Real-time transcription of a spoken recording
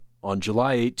On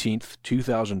July 18,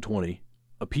 2020,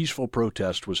 a peaceful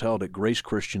protest was held at Grace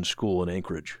Christian School in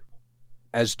Anchorage.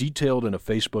 As detailed in a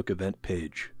Facebook event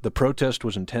page, the protest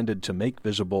was intended to make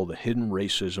visible the hidden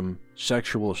racism,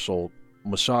 sexual assault,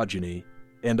 misogyny,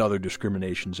 and other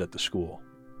discriminations at the school.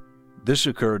 This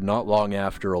occurred not long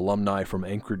after alumni from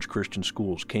Anchorage Christian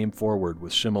Schools came forward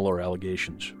with similar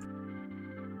allegations.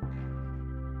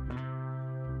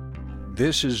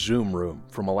 This is Zoom Room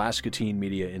from Alaska Teen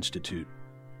Media Institute,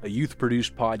 a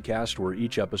youth-produced podcast where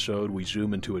each episode we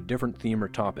zoom into a different theme or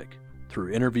topic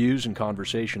through interviews and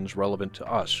conversations relevant to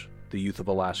us, the youth of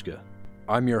Alaska.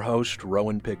 I'm your host,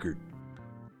 Rowan Pickard.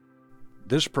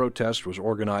 This protest was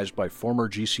organized by former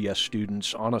GCS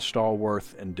students Anna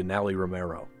Stallworth and Denali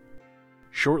Romero.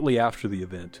 Shortly after the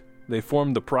event, they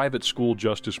formed the Private School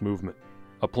Justice Movement,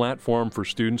 a platform for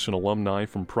students and alumni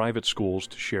from private schools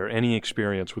to share any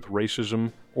experience with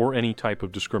racism or any type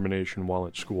of discrimination while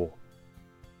at school.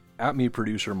 At-Me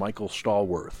producer Michael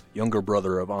Stallworth, younger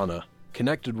brother of Anna,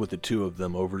 connected with the two of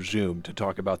them over Zoom to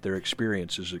talk about their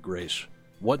experiences at Grace,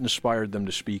 what inspired them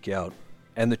to speak out,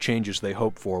 and the changes they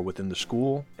hope for within the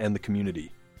school and the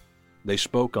community. They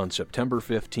spoke on September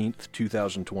 15th,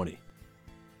 2020.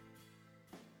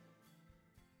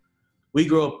 We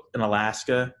grew up in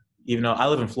Alaska, even though I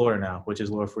live in Florida now, which is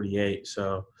lower 48.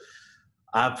 So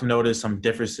I've noticed some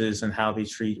differences in how they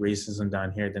treat racism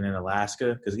down here than in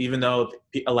Alaska. Because even though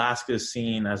Alaska is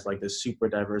seen as like this super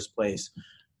diverse place,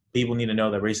 people need to know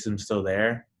that racism is still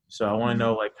there. So I want to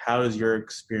know, like, how is your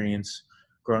experience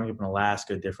growing up in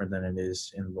Alaska different than it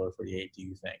is in the lower 48, do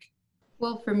you think?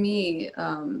 Well, for me,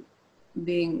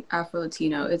 being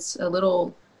Afro-Latino, it's a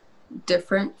little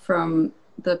different from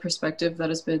the perspective that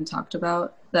has been talked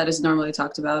about, that is normally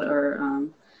talked about.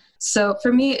 So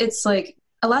for me, it's like,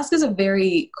 Alaska is a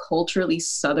very culturally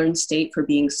southern state for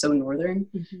being so northern.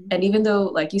 Mm-hmm. And even though,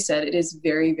 like you said, it is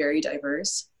very, very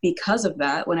diverse, because of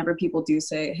that, whenever people do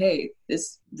say, hey,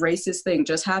 this racist thing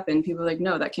just happened, people are like,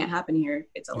 no, that can't happen here.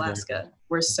 It's Alaska. Exactly.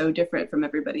 We're so different from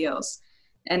everybody else.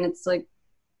 And it's like,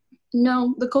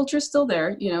 no, the culture is still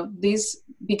there. You know,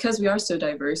 because we are so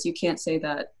diverse, you can't say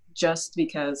that just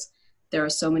because there are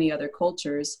so many other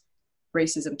cultures,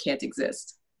 racism can't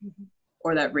exist, mm-hmm.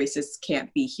 or that racists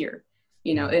can't be here.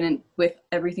 You know, and with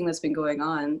everything that's been going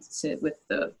on with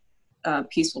the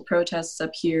peaceful protests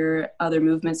up here, other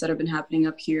movements that have been happening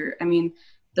up here. I mean,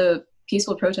 the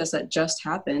peaceful protest that just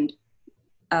happened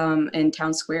in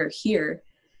Town Square here,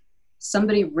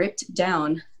 somebody ripped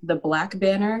down the black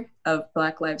banner of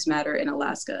Black Lives Matter in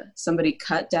Alaska. Somebody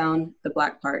cut down the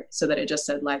black part so that it just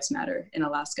said Lives Matter in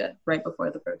Alaska right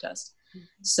before the protest. Mm-hmm.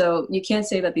 So you can't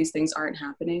say that these things aren't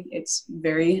happening. It's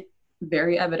very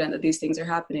evident that these things are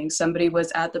happening. Somebody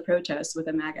was at the protest with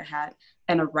a MAGA hat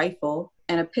and a rifle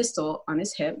and a pistol on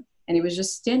his hip, and he was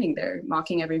just standing there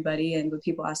mocking everybody. And when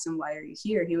people asked him, why are you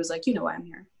here? He was like, you know why I'm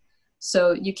here.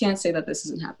 So you can't say that this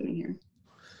isn't happening here.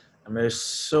 I mean, there's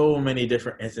so many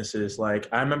different instances. Like,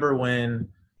 I remember when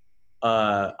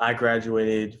I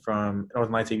graduated from North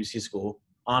Lights ABC school,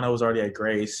 Anna was already at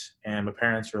Grace, and my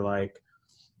parents were like,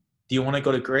 do you want to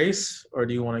go to Grace or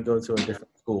do you want to go to a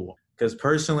different school? Because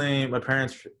personally, my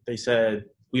parents, they said,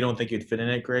 we don't think you'd fit in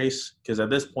at Grace. Because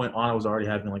at this point, Anna was already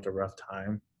having like a rough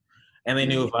time. And they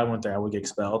knew if I went there, I would get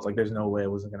expelled. Like, there's no way it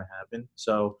wasn't going to happen.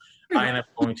 So I ended up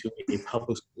going to a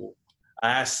public school.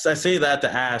 I say that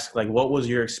to ask, like, what was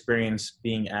your experience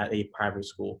being at a private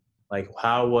school? Like,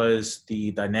 how was the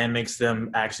dynamics,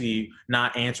 them actually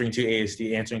not answering to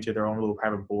ASD, answering to their own little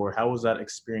private board? How was that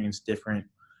experience different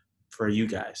for you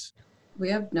guys? We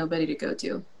have nobody to go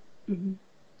to. Mm-hmm.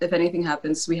 If anything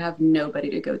happens, we have nobody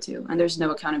to go to, and there's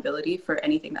no accountability for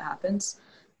anything that happens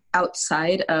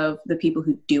outside of the people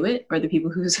who do it or the people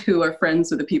who are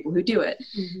friends with the people who do it.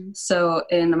 Mm-hmm. So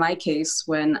in my case,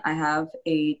 when I have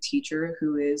a teacher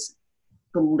who is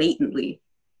blatantly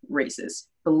racist,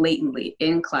 blatantly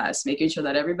in class, making sure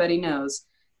that everybody knows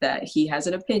that he has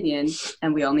an opinion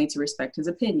and we all need to respect his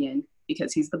opinion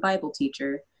because he's the Bible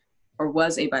teacher or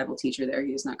was a Bible teacher there.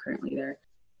 He is not currently there.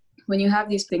 When you have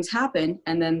these things happen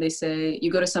and then they say, you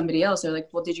go to somebody else, they're like,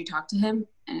 well, did you talk to him?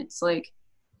 And it's like,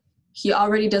 he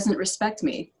already doesn't respect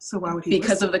me. So why would he because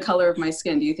listen? Of the color of my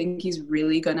skin. Do you think he's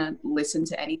really going to listen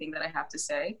to anything that I have to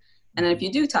say? And then if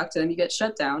you do talk to him, you get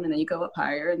shut down and then you go up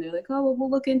higher and they're like, oh, well, we'll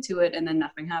look into it. And then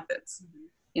nothing happens. Mm-hmm.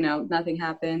 You know, nothing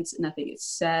happens. Nothing is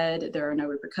said. There are no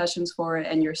repercussions for it.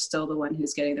 And you're still the one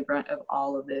who's getting the brunt of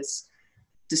all of this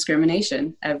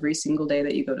discrimination every single day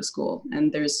that you go to school.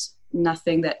 And there's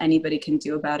nothing that anybody can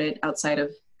do about it outside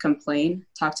of complain,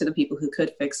 talk to the people who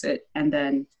could fix it, and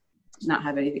then not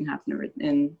have anything happen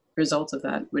in result of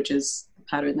that, which is a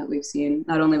pattern that we've seen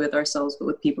not only with ourselves, but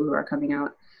with people who are coming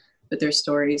out with their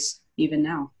stories even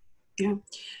now. Yeah.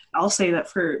 I'll say that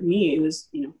for me, it was,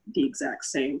 the exact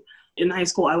same. In high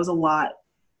school, I was a lot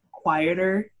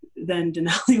quieter than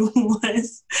Denali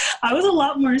was. I was a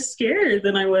lot more scared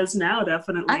than I was now,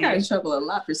 definitely. I got in trouble a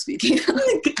lot for speaking.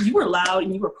 You were loud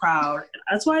and you were proud.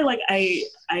 That's why,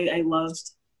 I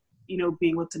loved,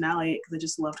 being with Denali, because I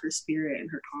just loved her spirit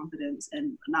and her confidence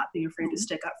and not being afraid to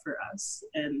stick up for us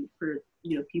and for,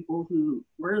 people who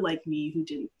were like me, who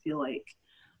didn't feel like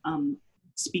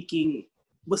speaking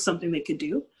was something they could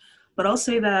do. But I'll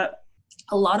say that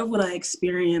a lot of what I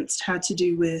experienced had to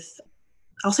do with,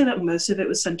 I'll say that most of it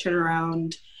was centered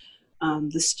around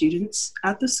the students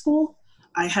at the school.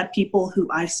 I had people who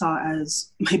I saw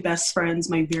as my best friends,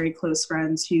 my very close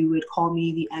friends, who would call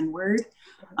me the N-word.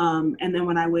 And then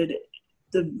when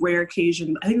the rare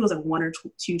occasion, I think it was like one or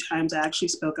two times I actually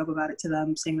spoke up about it to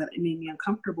them, saying that it made me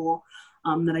uncomfortable,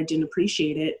 that I didn't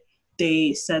appreciate it.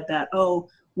 They said that, oh,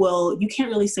 well, you can't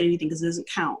really say anything because it doesn't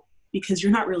count because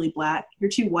you're not really Black. You're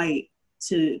too white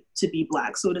to be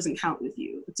Black, so it doesn't count with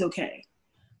you. It's okay.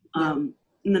 Yeah.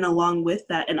 And then along with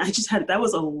that, and that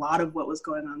was a lot of what was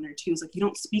going on there too. It's like, you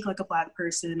don't speak like a Black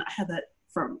person. I had that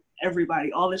from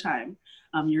everybody all the time.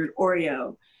 You're an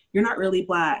Oreo. You're not really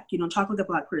Black. You don't talk like a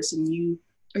Black person.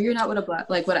 Or you're not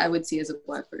what I would see as a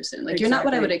Black person. Like, exactly. You're not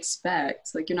what I would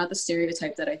expect. Like, you're not the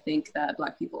stereotype that I think that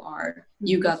Black people are. Mm-hmm.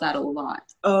 You got that a lot.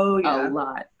 Oh, yeah. A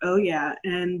lot. Oh, yeah.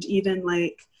 And even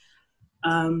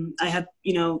I had,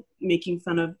 making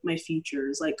fun of my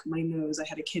features, like my nose. I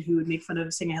had a kid who would make fun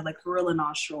of saying I had like gorilla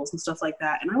nostrils and stuff like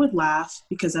that. And I would laugh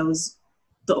because that was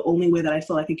the only way that I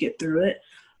felt I could get through it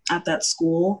at that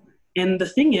school. And the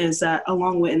thing is that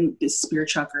along with this spear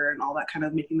chucker and all that kind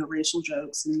of making the racial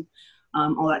jokes and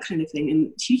all that kind of thing,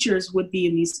 and teachers would be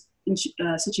in these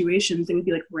situations, they would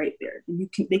be like right there.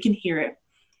 They can hear it.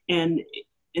 And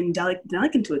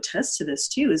Denali can attest to this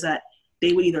too, is that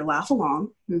they would either laugh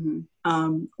along, mm-hmm.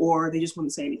 Or they just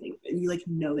wouldn't say anything. And you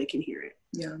know they can hear it.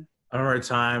 Yeah. I remember a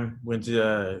time went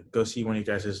to go see one of you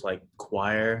guys' like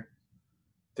choir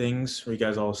things where you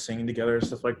guys all singing together and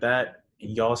stuff like that.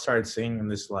 And y'all started singing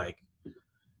this like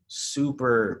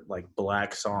super like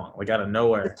Black song, like out of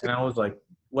nowhere. And I was like,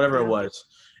 whatever it was.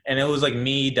 And it was like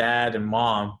me, Dad, and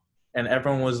Mom. And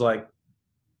everyone was like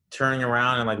turning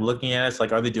around and like looking at us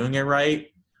like, are they doing it right?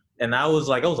 And I was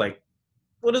like,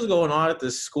 what is going on at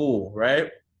this school,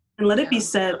 right? And let it be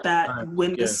said that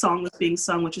when this song was being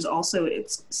sung, which is also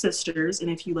its sisters, and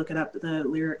if you look it up, the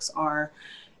lyrics are,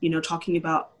 talking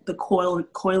about the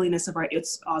coiliness of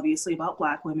it's obviously about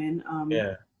Black women.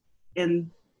 And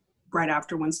right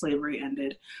after when slavery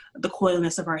ended, the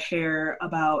coiliness of our hair,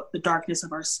 about the darkness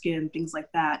of our skin, things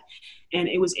like that. And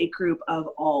it was a group of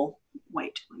all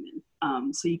white women.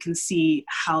 So you can see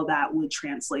how that would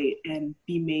translate and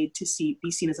be made to be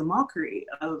seen as a mockery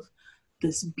of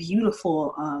this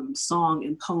beautiful song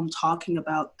and poem talking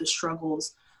about the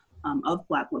struggles of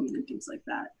Black women and things like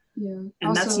that. Yeah. And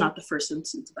also, that's not the first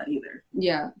instance of that either.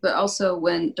 Yeah. But also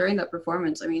during that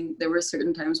performance, I mean, there were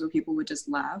certain times where people would just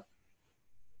laugh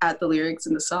at the lyrics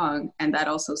in the song. And that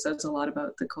also says a lot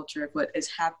about the culture of what is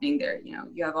happening there.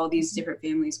 You have all these different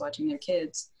families watching their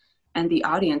kids, and the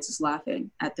audience is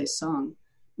laughing at this song,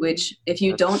 which if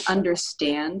you don't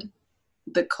understand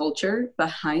the culture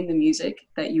behind the music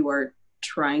that you are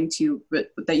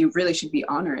that you really should be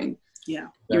honoring,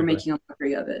 you're making a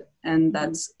mockery of it. And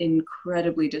that's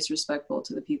incredibly disrespectful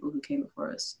to the people who came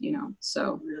before us,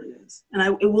 so. It really is.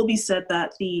 And it will be said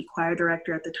that the choir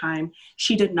director at the time,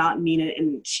 she did not mean it,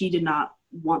 and she did not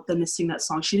want them to sing that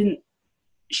song. She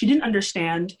didn't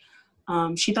understand.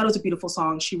 She thought it was a beautiful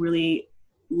song. She really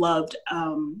loved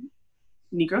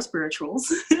Negro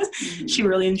spirituals. Mm-hmm. She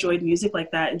really enjoyed music like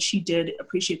that, and she did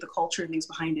appreciate the culture and things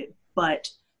behind it, but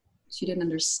she didn't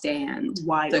understand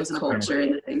why the culture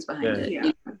and the things behind it. Yeah.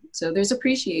 So there's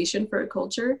appreciation for a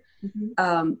culture,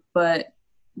 but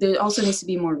there also needs to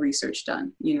be more research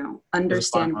done,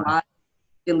 understand why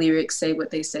the lyrics say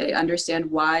what they say, understand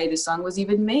why the song was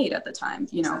even made at the time,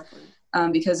 Exactly.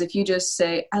 Because if you just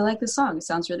say, I like the song, it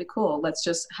sounds really cool, let's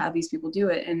just have these people do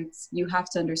it. And you have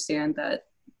to understand that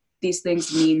these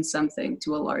things mean something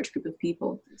to a large group of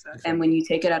people. Exactly. And when you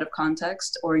take it out of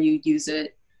context or you use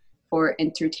it for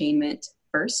entertainment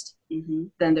first,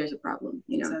 then there's a problem.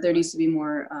 Exactly. There needs to be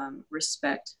more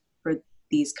respect for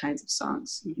these kinds of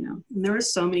songs. And there are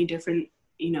so many different,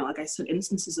 like I said,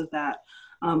 instances of that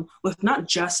with not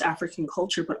just African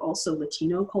culture, but also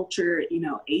Latino culture,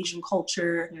 Asian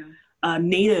culture,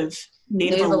 Native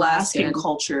Alaskan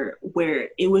culture, where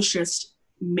it was just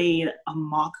made a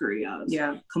mockery of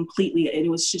completely, and it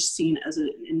was just seen as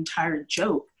an entire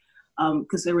joke.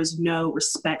 because there was no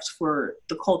respect for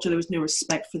the culture. There was no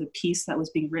respect for the piece that was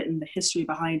being written, the history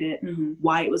behind it,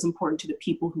 why it was important to the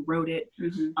people who wrote it.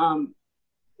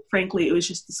 Frankly, it was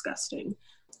just disgusting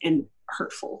and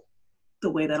hurtful, the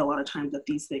way that a lot of times that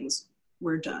these things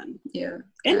were done. Yeah.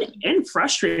 And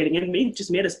frustrating, and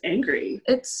just made us angry.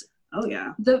 It's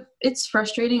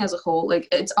frustrating as a whole. Like,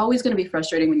 it's always going to be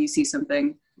frustrating when you see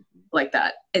something like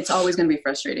that. It's always going to be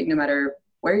frustrating, no matter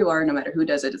where you are, no matter who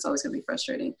does it. It's always going to be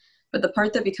frustrating. But the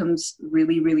part that becomes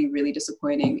really, really, really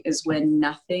disappointing is when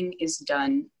nothing is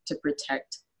done to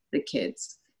protect the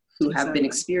kids who have been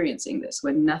experiencing this,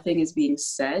 when nothing is being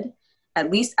said,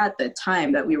 at least at the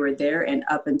time that we were there and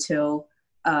up until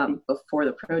before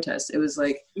the protest. It was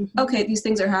like, okay, these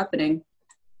things are happening.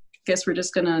 Guess we're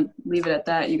just gonna leave it at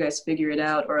that. You guys figure it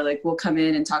out, or like, we'll come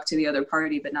in and talk to the other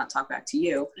party but not talk back to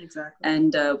you. Exactly.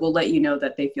 And we'll let you know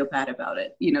that they feel bad about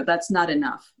it. You know, that's not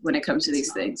enough when it comes to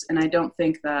these things. And I don't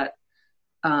think that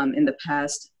in the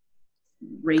past,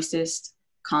 racist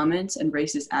comments and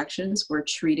racist actions were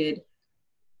treated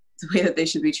the way that they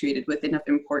should be treated, with enough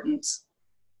importance.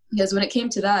 Because when it came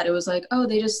to that, it was like, oh,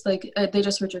 they just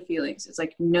hurt your feelings. It's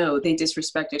like, no, they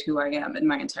disrespected who I am and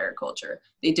my entire culture.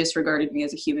 They disregarded me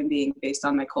as a human being based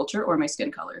on my culture or my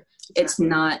skin color. Exactly. It's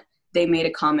not, they made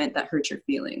a comment that hurt your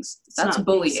feelings. That's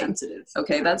bullying. Sensitive.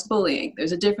 Okay, yeah. That's bullying.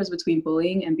 There's a difference between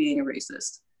bullying and being a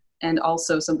racist. And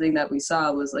also something that we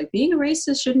saw was like, being a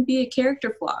racist shouldn't be a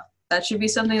character flaw. That should be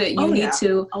something that you need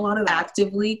to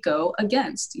actively go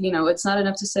against. You know, it's not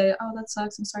enough to say, oh, that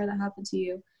sucks, I'm sorry that happened to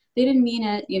you. They didn't mean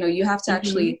it. You know, you have to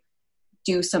actually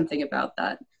do something about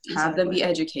that. Have them be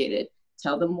educated.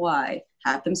 Tell them why.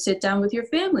 Have them sit down with your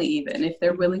family, even if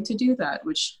they're willing to do that,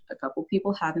 which a couple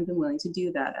people haven't been willing to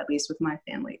do that, at least with my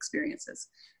family experiences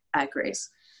at Grace.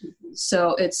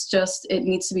 So it's just, it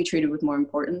needs to be treated with more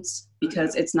importance,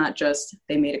 because it's not just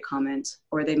they made a comment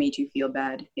or they made you feel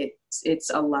bad. It's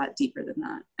a lot deeper than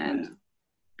that. And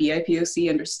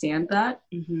BIPOC understand that.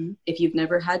 If you've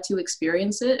never had to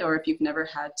experience it, or if you've never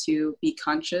had to be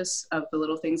conscious of the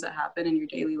little things that happen in your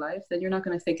daily life, then you're not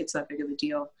going to think it's that big of a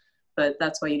deal. But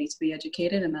that's why you need to be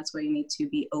educated, and that's why you need to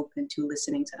be open to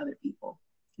listening to other people.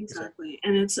 Exactly.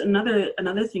 And it's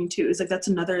another thing too, is like, that's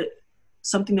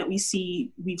something that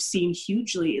we've seen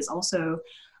hugely, is also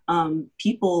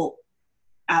people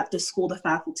at the school, the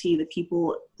faculty, the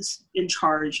people in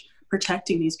charge,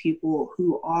 protecting these people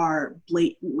who are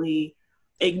blatantly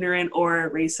ignorant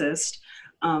or racist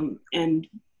and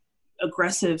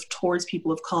aggressive towards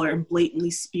people of color, and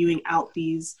blatantly spewing out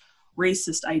these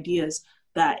racist ideas.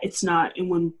 That it's not, and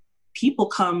when people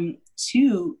come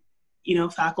to, you know,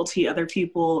 faculty, other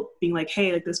people being like,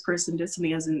 hey, like, this person did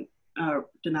something, as in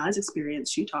Denai's experience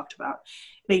she talked about,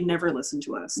 they never listen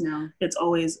to us. No. It's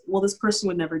always, well, this person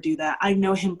would never do that. I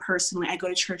know him personally. I go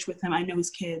to church with him. I know his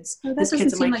kids. Well, that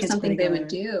doesn't seem like something they would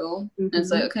do.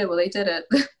 It's like, okay, well, they did it.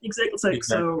 Exactly. It's like,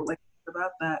 so, like,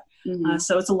 about that.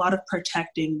 So it's a lot of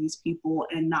protecting these people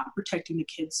and not protecting the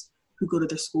kids who go to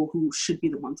their school, who should be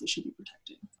the ones that should be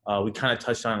protected. We kind of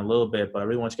touched on it a little bit, but I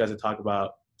really want you guys to talk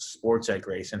about sports at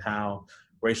Grace and how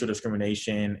racial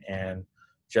discrimination and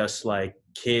just like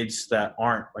kids that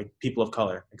aren't like people of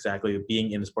color, exactly,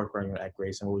 being in the sports program at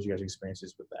Grace, and what was your guys'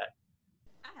 experiences with that?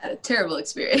 I had a terrible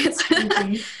experience.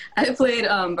 I played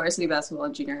varsity basketball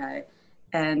in junior high,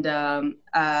 and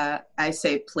I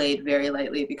say played very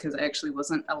lightly because I actually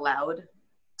wasn't allowed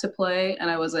to play, and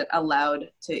I wasn't allowed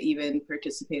to even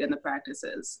participate in the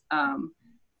practices.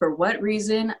 For what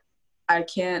reason, I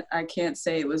can't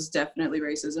say. It was definitely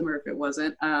racism, or if it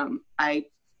wasn't, I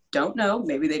don't know.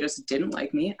 Maybe they just didn't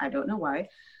like me. I don't know why.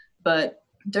 But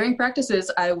during practices,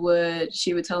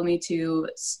 she would tell me to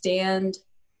stand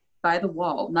by the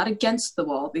wall, not against the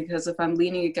wall, because if I'm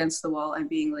leaning against the wall, I'm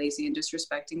being lazy and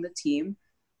disrespecting the team.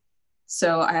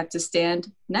 So I have to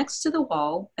stand next to the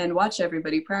wall and watch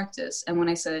everybody practice. And when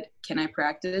I said, can I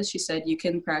practice? She said, you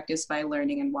can practice by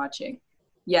learning and watching.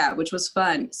 Yeah, which was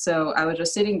fun. So I was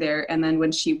just sitting there. And then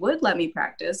when she would let me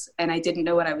practice and I didn't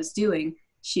know what I was doing,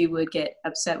 she would get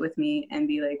upset with me and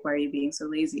be like, why are you being so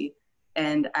lazy?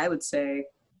 And I would say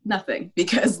nothing,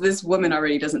 because this woman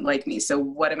already doesn't like me. So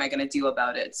what am I going to do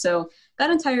about it? So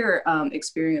that entire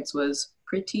experience was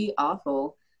pretty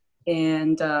awful.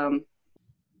 And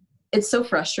it's so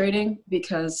frustrating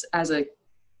because as a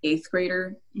 8th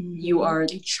grader, you are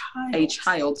a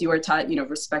child. You are taught,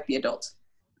 respect the adult.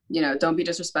 Don't be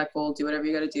disrespectful. Do whatever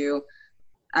you got to do.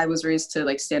 I was raised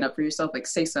to stand up for yourself,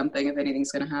 say something if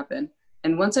anything's going to happen.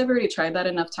 And once I've already tried that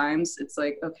enough times, it's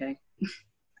like, okay,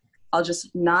 I'll just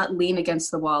not lean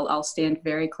against the wall. I'll stand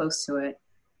very close to it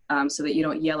so that you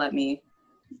don't yell at me.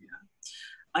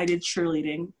 I did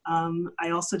cheerleading.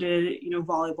 I also did,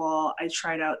 volleyball. I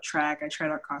tried out track. I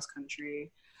tried out cross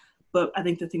country. But I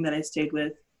think the thing that I stayed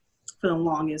with for the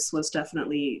longest was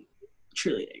definitely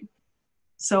cheerleading.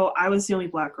 So I was the only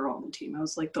Black girl on the team. I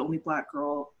was like the only Black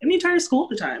girl in the entire school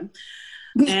at the time.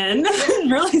 And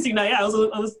realizing that, I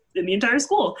was in the entire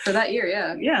school. For that year,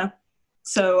 yeah. Yeah.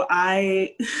 So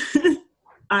I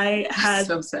had...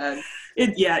 So sad.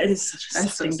 It is such a sad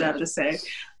thing to have to say.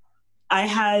 I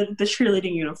had the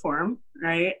cheerleading uniform,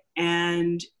 right?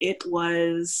 And it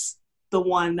was the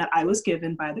one that I was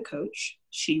given by the coach.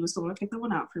 She was the one who picked the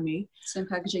one out for me. Same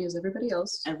packaging as everybody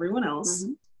else. Everyone else.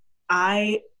 Mm-hmm.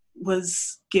 I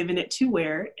was given it to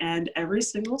wear, and every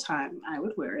single time I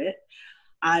would wear it,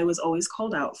 I was always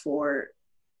called out for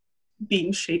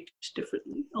being shaped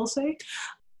differently, I'll say.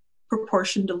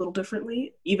 Proportioned a little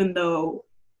differently, even though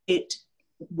it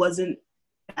wasn't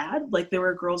bad. Like, there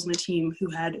were girls on the team who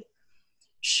were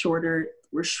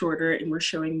shorter and were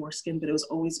showing more skin, but it was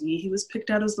always me who was picked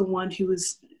out as the one who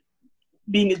was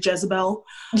being a Jezebel.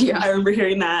 Yeah. I remember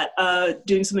hearing that,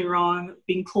 doing something wrong,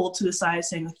 being pulled to the side,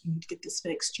 saying, like, you need to get this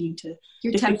fixed.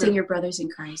 You're tempting your brothers in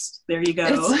Christ. There you go.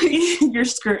 Like... Your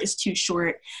skirt is too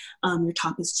short. Your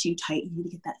top is too tight. You need to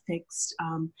get that fixed.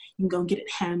 You can go and get it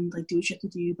hemmed, like, do what you have to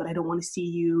do, but I don't want to see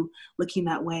you looking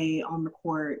that way on the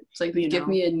court. It's like, give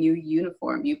me a new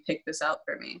uniform. You picked this out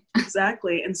for me.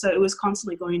 Exactly. And so it was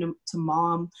constantly going to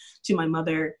mom, to my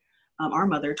mother, our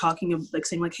mother, talking of, like,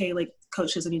 saying, like, hey, like,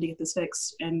 coach says I need to get this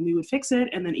fixed, and we would fix it,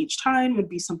 and then each time it would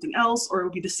be something else, or it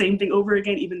would be the same thing over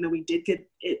again, even though we did get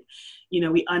it,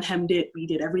 we unhemmed it, we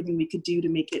did everything we could do to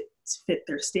make it fit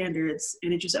their standards,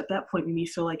 and it just at that point made me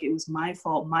feel like it was my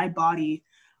fault, my body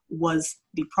was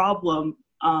the problem,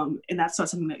 and that's not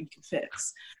something that you can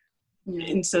fix.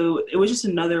 And so it was just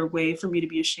another way for me to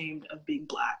be ashamed of being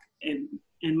Black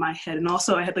in my head. And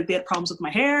also I had, like, they had problems with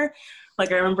my hair.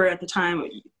 Like, I remember at the time,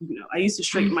 I used to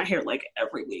straighten my hair like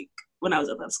every week when I was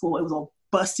at that school. It was all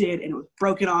busted and it was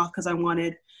broken off because I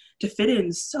wanted to fit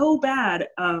in so bad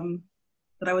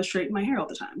that I would straighten my hair all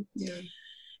the time. Yeah.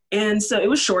 And so it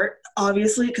was short,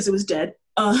 obviously, because it was dead.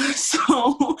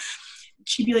 So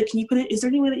she'd be like, is there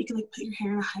any way that you can, like, put your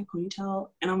hair in a high ponytail?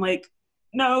 And I'm like,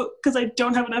 no, because I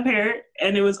don't have enough hair.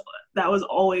 And that was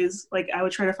always, like, I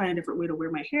would try to find a different way to wear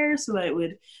my hair so that it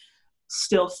would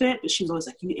still fit, but she was always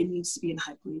like, it needs to be in a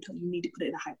high ponytail. You need to put it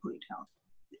in a high ponytail.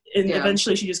 And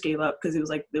eventually she just gave up because it was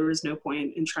like there was no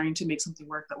point in trying to make something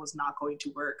work that was not going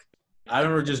to work. I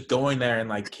remember just going there and,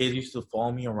 like, kids used to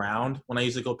follow me around when I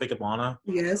used to go pick up Anna.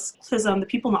 Yes, because the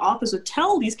people in the office would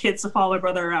tell these kids to follow my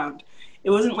brother around.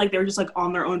 It wasn't like they were just, like,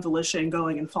 on their own volition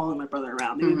going and following my brother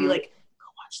around. They would be like, go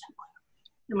watch that boy,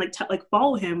 and like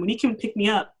follow him when he can pick me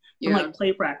up from like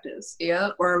play practice,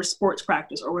 or sports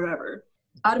practice or whatever.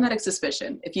 Automatic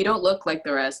suspicion. If you don't look like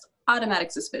the rest,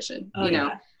 automatic suspicion. You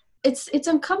know, it's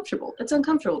uncomfortable. It's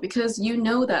uncomfortable because you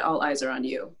know that all eyes are on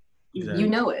you. Exactly. You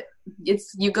know it.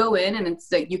 You go in and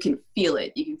it's like you can feel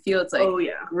it. You can feel it's like,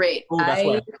 great.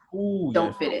 I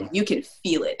don't fit in. You can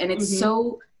feel it, and it's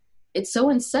so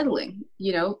unsettling.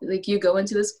 You know, like you go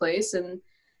into this place and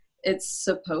it's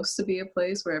supposed to be a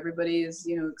place where everybody is,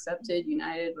 accepted,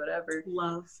 united, whatever.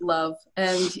 Love.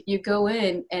 And you go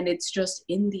in and it's just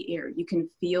in the air. You can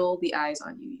feel the eyes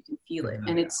on you. You can feel it.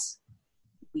 And it's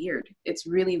weird. It's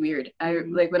really weird.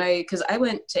 Because I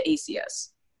went to ACS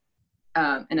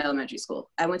in elementary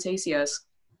school. I went to ACS.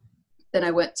 Then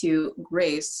I went to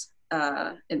Grace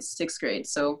in 6th grade.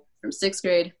 So from 6th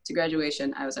grade to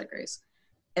graduation, I was at Grace.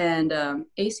 And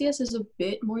ACS is a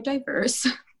bit more diverse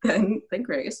than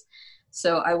Grace.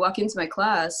 So I walk into my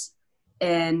class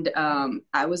and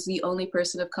I was the only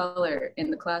person of color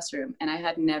in the classroom, and I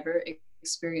had never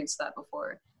experienced that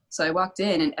before. So I walked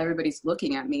in and everybody's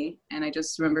looking at me, and I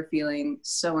just remember feeling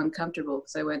so uncomfortable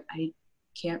because I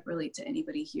can't relate to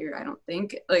anybody here, I don't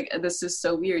think. Like, this is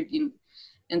so weird.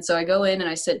 And so I go in and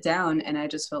I sit down and I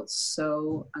just felt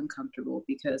so uncomfortable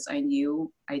because I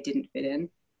knew I didn't fit in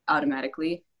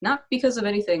automatically, not because of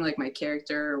anything like my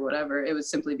character or whatever. It was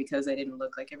simply because I didn't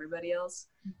look like everybody else.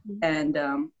 And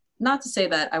not to say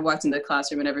that I walked into the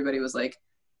classroom and everybody was like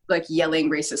yelling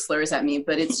racist slurs at me,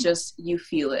 but it's just, you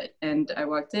feel it. And I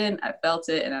walked in, I felt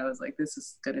it, and I was like, this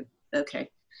is gonna okay.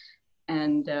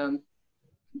 And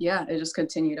it just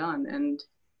continued on, and it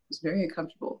was very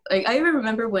uncomfortable. Like, I even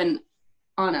remember when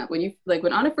Anna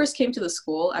first came to the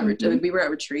school, we were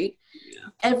at retreat,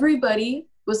 everybody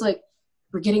was like,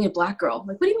 we're getting a Black girl.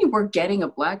 Like, what do you mean we're getting a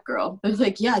Black girl? They're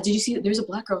like, yeah, did you see that there's a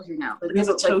Black girl here now? Like,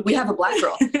 we have a Black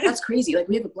girl. That's crazy. Like,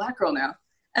 we have a Black girl now.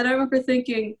 And I remember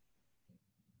thinking,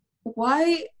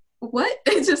 why? What?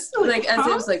 It's just like, as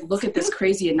it was like, look at this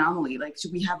crazy anomaly. Like,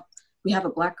 should we have we have a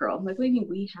black girl. I'm like, what do you mean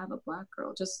we have a black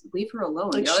girl? Just leave her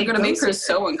alone. Like, Y'all are going to make her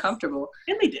so uncomfortable.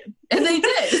 And they did. And they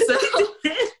did.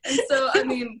 So, I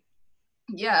mean,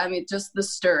 yeah, I mean, just the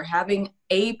stir, having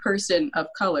a person of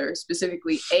color,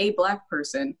 specifically a black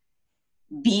person,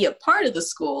 be a part of the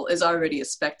school is already a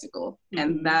spectacle.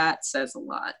 And that says a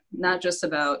lot, not just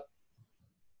about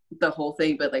the whole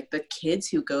thing, but like the kids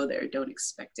who go there don't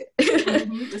expect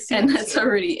it. And that's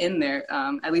already in there.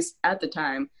 At least at the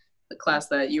time, the class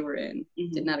that you were in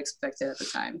did not expect it at the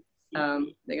time.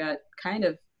 They got kind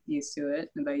of used to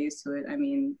it. And by used to it, I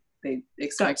mean, they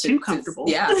expected too comfortable.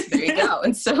 Yeah, there you go.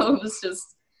 And so it was just,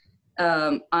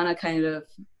 Anna kind of,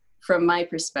 from my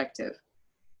perspective,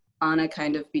 Anna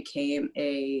kind of became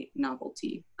a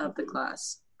novelty of the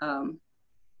class,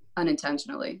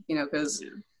 unintentionally, you know, because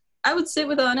I would sit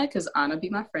with Anna because Anna be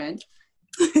my friend.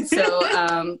 So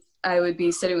I would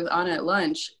be sitting with Anna at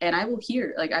lunch, and I would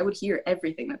hear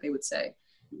everything that they would say,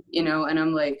 you know, and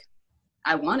I'm like,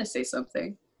 I want to say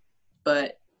something,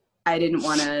 but I didn't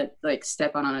want to like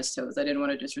step on Anna's toes. I didn't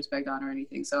want to disrespect Anna or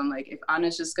anything. So I'm like, if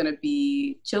Anna's just going to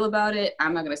be chill about it,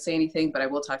 I'm not going to say anything, but I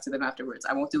will talk to them afterwards.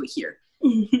 I won't do it here.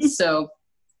 So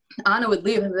Anna would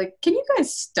leave and be like, can you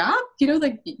guys stop? You know,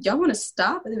 like, y'all want to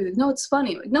stop? And they'd be like, no, it's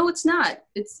funny. Like, no, it's not.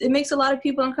 It makes a lot of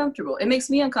people uncomfortable. It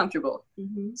makes me uncomfortable.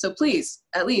 So please,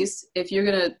 at least if you're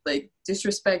going to like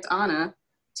disrespect Anna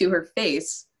to her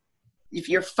face, if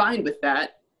you're fine with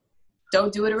that,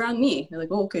 don't do it around me. They're like,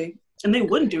 oh, okay. And they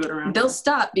wouldn't do it around They'll her.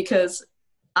 stop because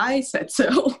I said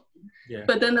so. Yeah.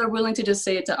 But then they're willing to just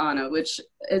say it to Anna, which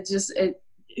it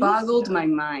boggled my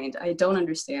mind. I don't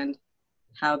understand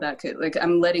how that could, like,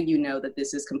 I'm letting you know that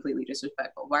this is completely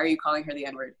disrespectful. Why are you calling her the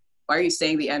N-word? Why are you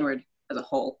saying the N-word as a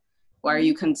whole? Why are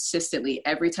you consistently,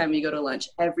 every time you go to lunch,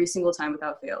 every single time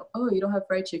without fail, oh, you don't have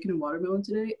fried chicken and watermelon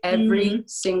today? Every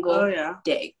single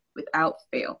day without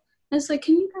fail. And it's like,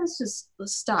 can you guys just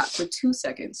stop for 2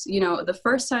 seconds? You know, the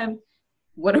first time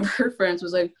one of her friends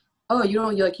was like, oh,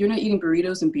 you're not eating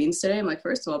burritos and beans today? I'm like,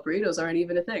 first of all, burritos aren't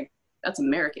even a thing. That's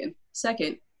American.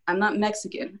 Second, I'm not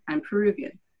Mexican. I'm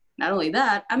Peruvian. Not only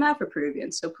that, I'm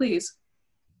Afro-Peruvian. So please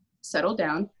settle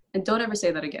down and don't ever say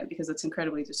that again, because it's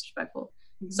incredibly disrespectful.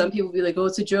 Some people would be like, oh,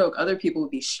 it's a joke. Other people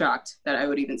would be shocked that I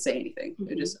would even say anything.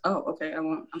 They're just, oh, okay,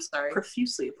 I'm sorry.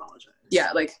 Profusely apologize.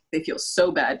 Yeah, like they feel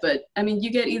so bad. But I mean,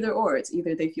 you get either or. It's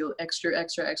either they feel extra,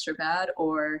 extra, extra bad,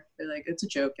 or they're like, it's a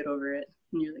joke, get over it.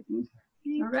 And you're like,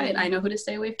 all right, I know who to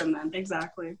stay away from then.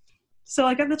 Exactly. So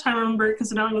like at the time, I remember,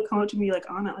 because Denali would come up to me like,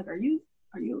 Anna, like, are you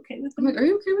okay with them? I'm like, are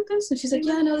you okay with this? And she's like,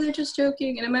 yeah, no, they're just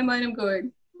joking. And in my mind, I'm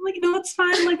going, like, no, it's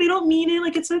fine. Like, they don't mean it.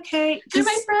 Like, it's okay. They're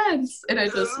my friends. And I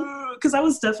just... Because I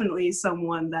was definitely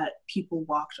someone that people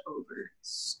walked over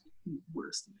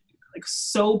worse than I do. Like,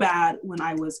 so bad when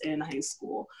I was in high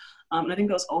school. And I think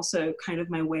that was also kind of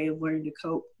my way of learning to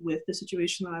cope with the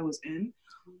situation that I was in.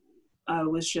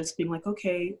 Was just being like,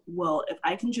 okay, well, if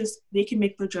I can they can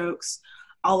make their jokes.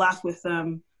 I'll laugh with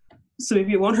them. So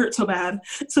maybe it won't hurt so bad.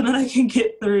 So then I can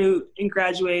get through and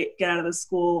graduate, get out of the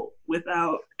school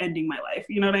without ending my life.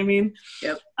 You know what I mean?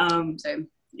 Yep. Same.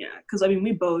 Yeah. Because I mean,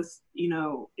 we both, you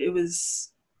know, it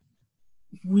was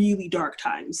really dark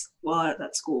times while at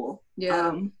that school.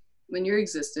 Yeah. When your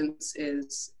existence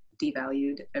is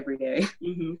devalued every day,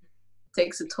 it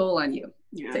takes a toll on you.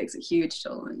 Yeah. It takes a huge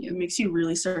toll on you. It makes you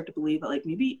really start to believe that, like,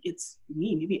 maybe it's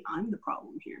me. Maybe I'm the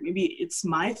problem here. Maybe it's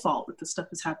my fault that this stuff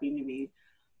is happening to me.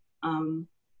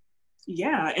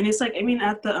 Yeah, and it's like, I mean,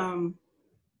 at the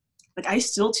like, I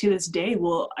still to this day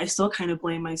I still kind of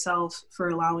blame myself for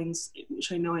allowing,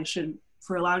 which I know I shouldn't,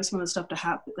 for allowing some of the stuff to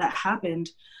happen that happened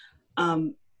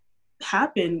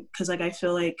because like I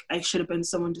feel like I should have been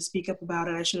someone to speak up about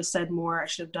it. I should have said more. I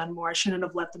should have done more. I shouldn't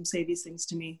have let them say these things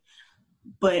to me.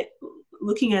 But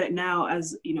looking at it now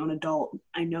as, you know, an adult,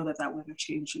 I know that wouldn't have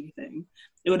changed anything.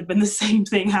 It would have been the same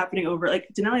thing happening over. Like,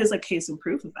 Denali is like case in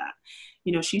proof of that.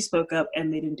 You know, she spoke up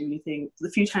and they didn't do anything. The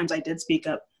few times I did speak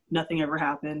up, nothing ever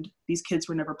happened. These kids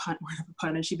were never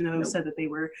punished, even though they said that they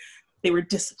were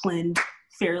disciplined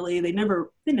fairly. They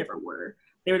never were.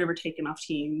 They were never taken off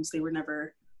teams. They were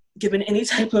never given any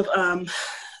type of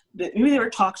maybe they were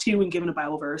talked to and given a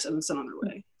Bible verse and then sent on their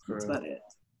way. That's about it.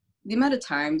 The amount of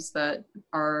times that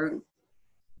our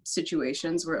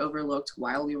situations were overlooked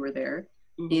while we were there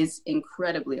is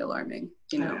incredibly alarming,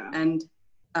 you know. And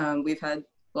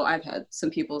I've had some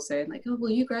people say like, oh,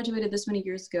 well, you graduated this many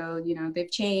years ago, you know,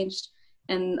 they've changed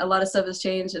and a lot of stuff has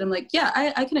changed. And I'm like, yeah,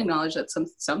 I can acknowledge that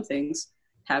some things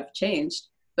have changed,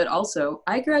 but also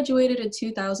I graduated in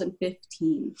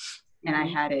 2015 and I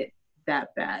had it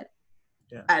that bad.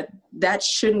 that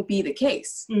shouldn't be the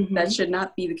case. Mm-hmm. That should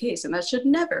not be the case. And that should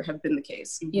never have been the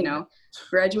case. Mm-hmm. You know,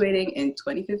 graduating in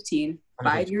 2015,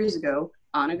 5 years ago,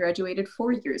 Anna graduated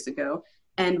 4 years ago,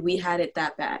 and we had it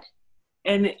that bad.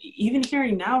 And even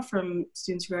hearing now from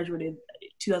students who graduated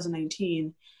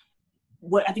 2019,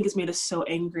 what I think has made us so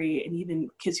angry, and even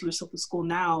kids who are still in school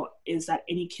now, is that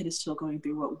any kid is still going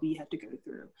through what we had to go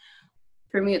through.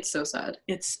 For me, it's so sad.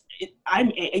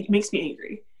 It makes me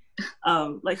angry.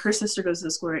 Like, her sister goes to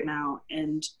the school right now,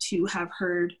 and to have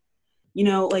heard, you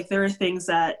know, like, there are things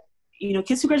that, you know,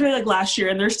 kids who graduated like last year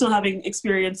and they're still having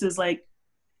experiences, like,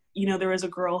 you know, there was a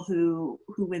girl who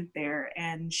went there,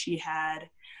 and she had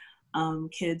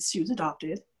kids, she was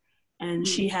adopted, and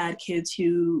she had kids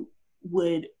who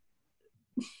would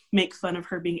make fun of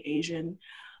her being Asian,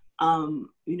 you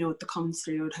know, with the common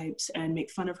stereotypes, and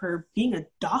make fun of her being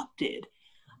adopted.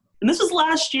 And this was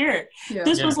last year. Yeah.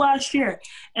 This was last year.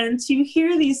 And to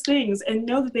hear these things and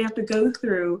know that they have to go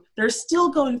through, they're still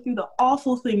going through the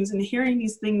awful things, and hearing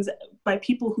these things by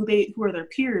people who are their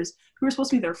peers, who are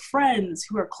supposed to be their friends,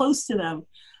 who are close to them,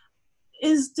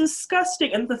 is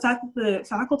disgusting. And the fact that the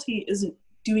faculty isn't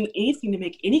doing anything to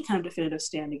make any kind of definitive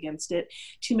stand against it,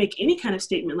 to make any kind of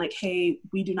statement like, hey,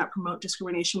 we do not promote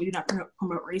discrimination, we do not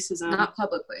promote racism. Not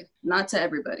publicly, not to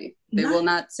everybody. They will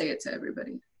not say it to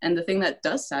everybody. And the thing that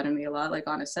does sadden me a lot, like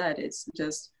Anna said, it's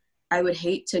just, I would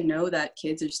hate to know that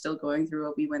kids are still going through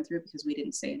what we went through because we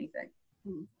didn't say anything.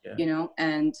 Yeah. You know,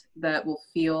 and that will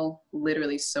feel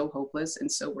literally so hopeless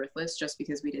and so worthless just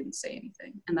because we didn't say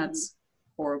anything. And that's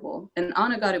horrible. And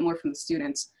Anna got it more from the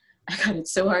students. I got it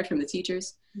so hard from the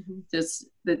teachers.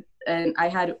 And I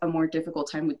had a more difficult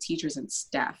time with teachers and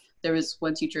staff. There was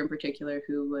one teacher in particular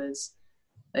who was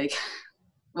like,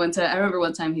 I remember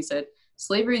one time he said,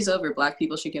 "Slavery's over, Black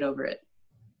people should get over it."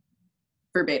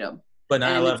 Verbatim. But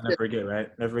 9/11, never forget,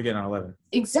 right? Never forget 9/11.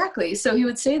 Exactly. So he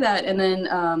would say that, and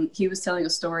then he was telling a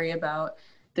story about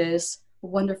this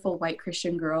wonderful white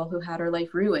Christian girl who had her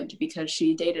life ruined because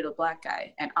she dated a Black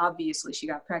guy, and obviously she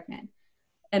got pregnant.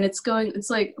 And it's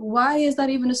like, why is that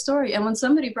even a story? And when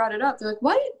somebody brought it up, they're like,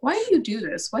 why do you do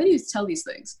this? Why do you tell these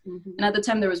things? And at the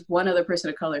time, there was one other person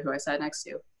of color who I sat next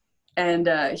to. And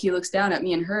he looks down at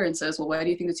me and her and says, well, why do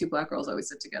you think the two Black girls always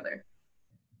sit together?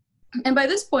 And by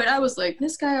this point, I was like,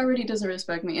 this guy already doesn't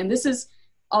respect me. And this is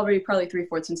already probably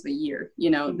 3/4 into the year,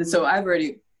 you know? So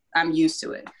I'm used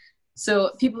to it.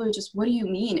 So people are just, what do you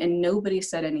mean? And nobody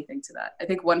said anything to that. I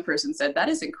think one person said, that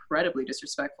is incredibly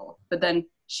disrespectful. But then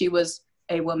she was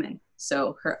a woman,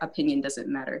 so her opinion doesn't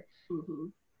matter.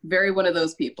 Very one of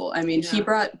those people. I mean, he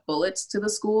brought bullets to the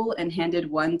school and handed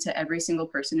one to every single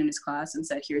person in his class and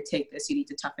said, here, take this, you need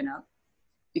to toughen up.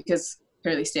 Because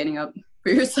clearly standing up for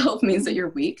yourself means that you're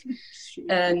weak.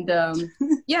 And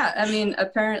yeah, I mean,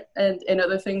 and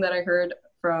another thing that I heard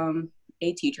from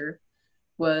a teacher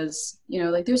was, you know,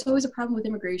 like, there's always a problem with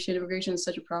immigration. Immigration is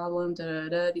such a problem.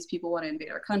 These people want to invade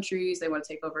our countries. They want to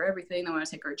take over everything. They want to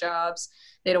take our jobs.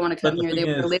 They don't want to come here. They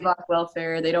want to live off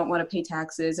welfare. They don't want to pay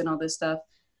taxes and all this stuff.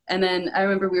 And then I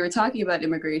remember we were talking about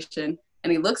immigration,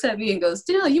 and he looks at me and goes,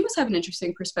 Danielle, you must have an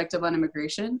interesting perspective on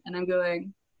immigration. And I'm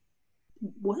going,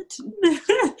 what?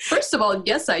 First of all,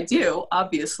 yes, I do,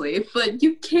 obviously. But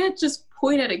you can't just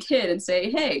point at a kid and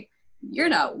say, hey, you're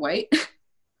not white.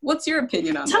 What's your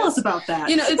opinion on Tell us about that.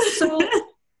 You know,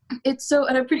 it's so,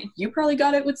 and you probably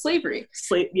got it with slavery.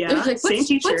 Yeah, like, same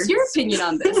teacher. What's your opinion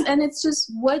on this? And it's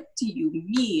just, what do you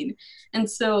mean? And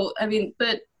so, I mean,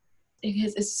 but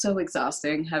it's so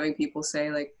exhausting having people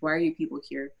say, like, why are you people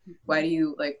here? Why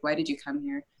did you come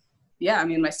here? Yeah, I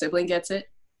mean, my sibling gets it.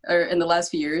 Or in the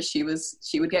last few years, she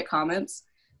would get comments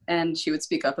and she would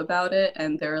speak up about it,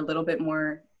 and they're a little bit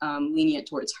more lenient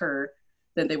towards her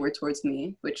than they were towards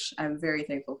me, which I'm very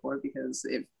thankful for, because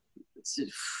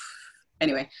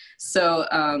anyway. So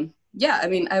yeah, I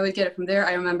mean, I would get it from there.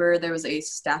 I remember there was a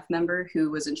staff member who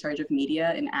was in charge of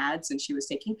media and ads, and she was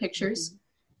taking pictures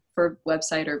for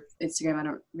website or Instagram, I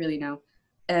don't really know.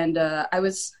 And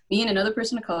me and another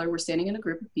person of color were standing in a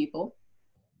group of people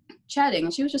chatting,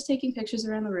 and she was just taking pictures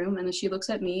around the room. And then she looks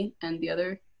at me and the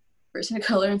other person of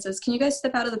color and says, can you guys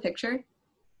step out of the picture?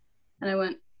 And I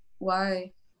went,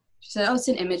 why? She said, oh, it's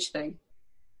an image thing.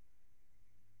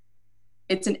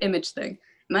 It's an image thing.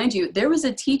 Mind you, there was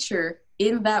a teacher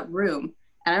in that room,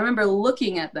 and I remember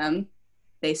looking at them.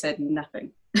 They said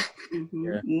nothing.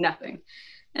 Nothing.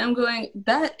 And I'm going,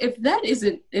 if that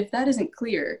isn't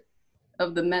clear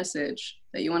of the message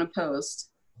that you want to post,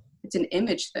 it's an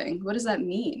image thing. What does that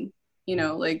mean? You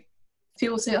know, like,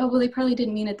 people say, oh, well, they probably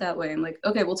didn't mean it that way. I'm like,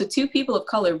 okay, well, to two people of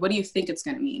color, what do you think it's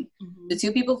going to mean? The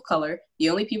two people of color, the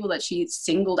only people that she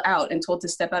singled out and told to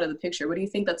step out of the picture, what do you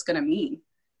think that's going to mean?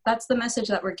 that's the message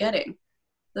that we're getting.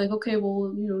 Like, okay,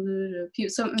 well,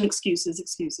 some excuses.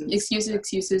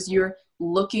 You're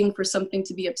looking for something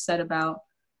to be upset about.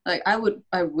 Like,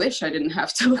 I wish I didn't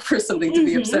have to look for something to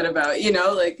be upset about,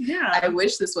 like, I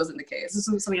wish this wasn't the case. This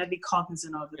is something I'd be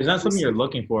cognizant of. It's not something you're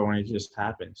looking for when it just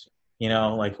happens.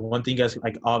 Like, one thing you guys,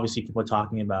 like, obviously people are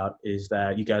talking about is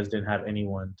that you guys didn't have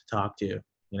anyone to talk to,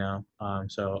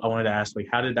 so I wanted to ask, like,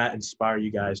 how did that inspire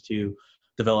you guys to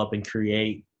develop and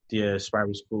create the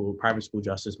private school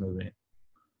justice movement?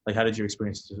 Like, how did your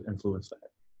experience influence that?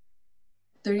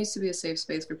 There needs to be a safe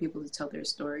space for people to tell their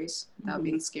stories without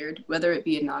being scared, whether it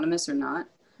be anonymous or not.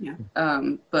 Yeah.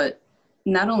 But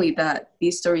not only that,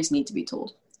 these stories need to be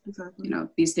told. Exactly.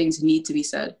 These things need to be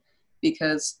said,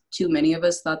 because too many of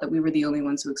us thought that we were the only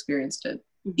ones who experienced it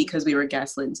because we were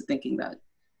gaslit into thinking that,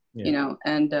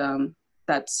 and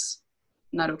that's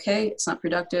not okay. It's not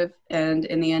productive. And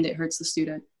in the end, it hurts the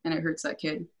student and it hurts that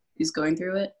kid who's going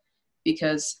through it,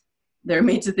 because they're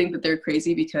made to think that they're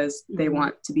crazy because they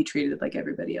want to be treated like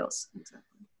everybody else.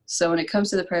 Exactly. So when it comes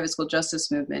to the private school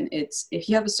justice movement, it's, if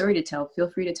you have a story to tell, feel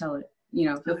free to tell it.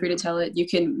 Feel free to tell it. You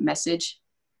can message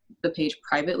the page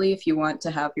privately if you want to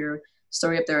have your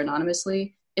story up there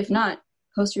anonymously. If not,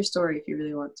 post your story if you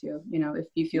really want to. If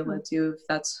you feel led to, if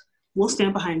that's... We'll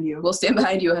stand behind you. We'll stand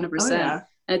behind you 100%. Oh, yeah.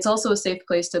 And it's also a safe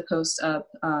place to post up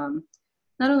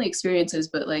not only experiences,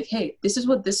 but like, hey, this is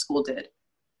what this school did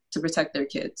to protect their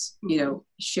kids.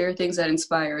 Share things that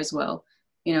inspire as well.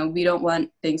 We don't want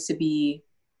things to be,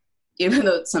 even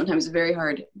though it's sometimes very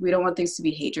hard, we don't want things to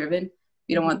be hate driven.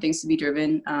 We don't want things to be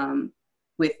driven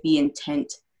with the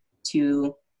intent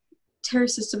to tear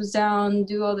systems down,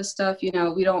 do all this stuff. We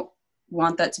don't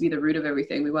want that to be the root of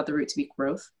everything. We want the root to be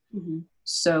growth.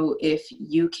 So if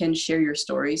you can share your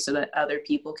story so that other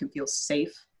people can feel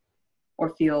safe or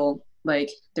feel like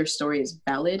their story is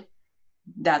valid,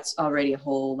 that's already a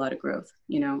whole lot of growth,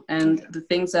 and the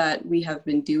things that we have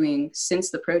been doing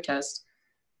since the protest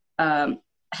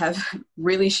have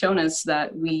really shown us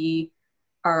that we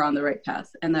are on the right path,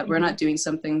 and that we're not doing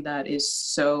something that is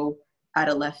so out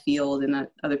of left field and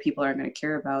that other people aren't going to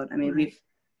care about. I mean, we've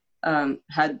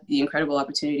had the incredible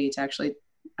opportunity to actually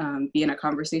be in a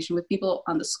conversation with people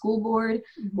on the school board,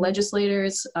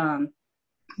 legislators,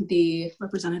 the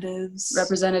representatives,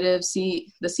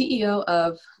 the CEO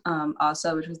of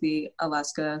ASA, which was the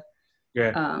Alaska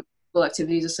School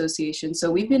Activities Association.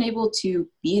 So we've been able to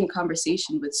be in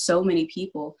conversation with so many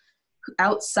people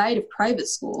outside of private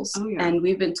schools. And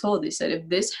we've been told, they said, if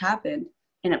this happened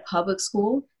in a public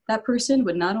school, that person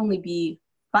would not only be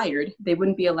fired, they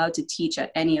wouldn't be allowed to teach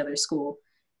at any other school.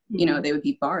 They would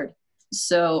be barred.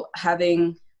 So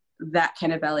having that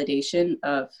kind of validation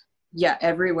of,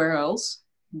 everywhere else,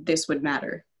 this would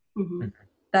matter.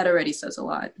 That already says a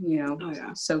lot,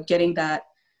 So getting that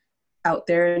out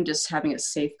there and just having a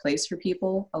safe place for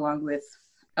people, along with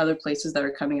other places that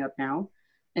are coming up now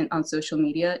and on social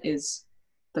media, is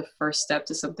the first step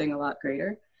to something a lot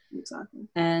greater. Exactly.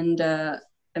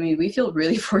 And we feel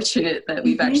really fortunate that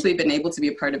we've actually been able to be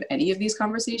a part of any of these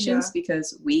conversations,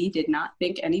 because we did not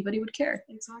think anybody would care.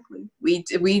 Exactly.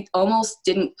 We almost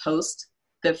didn't post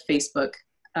the Facebook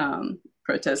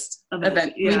protest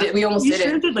event. We almost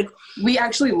did. We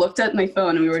actually looked at my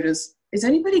phone and we were just, is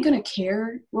anybody gonna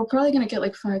care? We're probably gonna get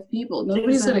like 5 people.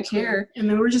 Nobody's gonna care. And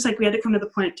then we're just like, we had to come to the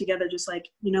point together, just like,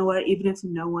 you know what, even if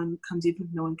no one comes, even if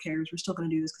no one cares, we're still gonna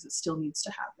do this because it still needs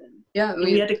to happen. Yeah,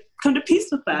 we had to come to peace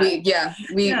with that.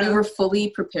 We were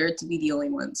fully prepared to be the only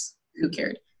ones who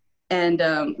cared. And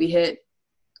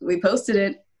we posted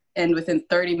it, and within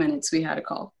 30 minutes we had a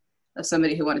call of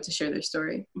somebody who wanted to share their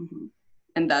story.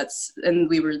 And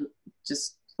we were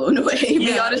just blown away.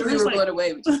 We honestly were blown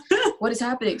away. What is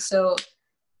happening? So,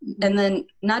 and then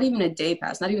not even a day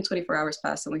passed, not even 24 hours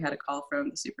passed, and we had a call from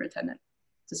the superintendent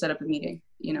to set up a meeting,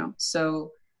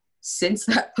 So since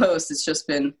that post, it's just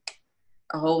been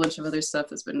a whole bunch of other stuff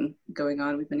that's been going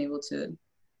on. We've been able to,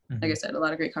 like I said, a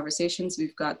lot of great conversations.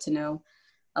 We've got to know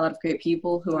a lot of great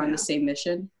people who are on the same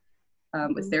mission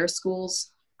with their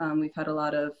schools. We've had a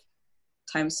lot of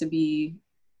times to be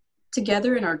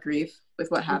together in our grief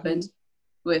with what happened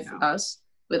with us,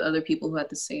 with other people who had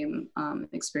the same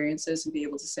experiences, and be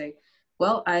able to say,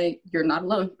 well, you're not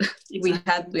alone. We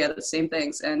had the same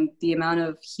things. And the amount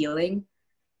of healing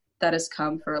that has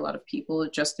come for a lot of people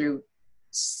just through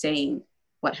saying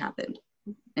what happened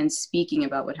and speaking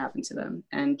about what happened to them,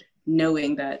 and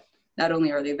knowing that not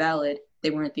only are they valid,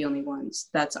 they weren't the only ones.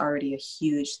 That's already a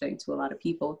huge thing to a lot of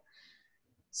people.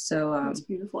 So that's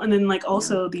beautiful. And then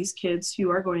also these kids who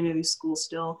are going to these schools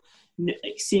still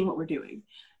seeing what we're doing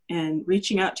and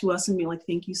reaching out to us and being like,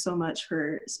 thank you so much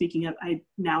for speaking up. I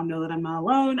now know that I'm not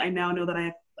alone. I now know that I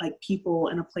have like people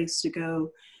and a place to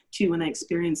go to when they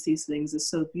experience these things is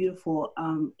so beautiful.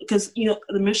 Because, you know,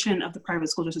 the mission of the private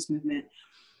school justice movement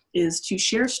is to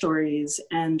share stories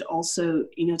and also,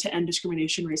 you know, to end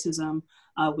discrimination, racism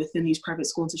within these private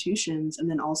school institutions, and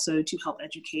then also to help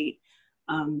educate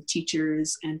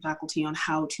teachers and faculty on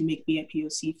how to make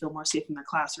BIPOC feel more safe in their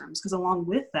classrooms. Because along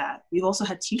with that, we've also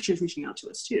had teachers reaching out to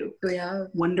us too,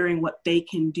 wondering what they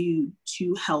can do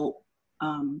to help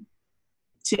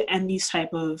to end these type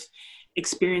of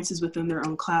experiences within their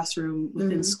own classroom,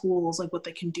 within schools, like what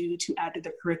they can do to add to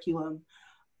their curriculum.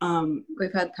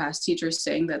 We've had past teachers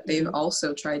saying that they've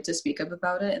also tried to speak up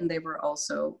about it, and they were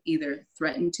also either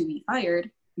threatened to be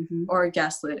fired or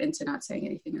gaslit into not saying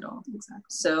anything at all. Exactly.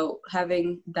 So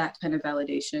having that kind of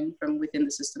validation from within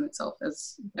the system itself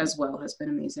as well has been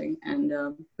amazing. And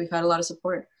we've had a lot of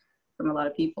support from a lot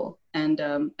of people. And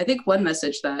I think one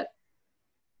message that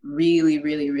really,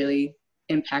 really, really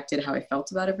impacted how I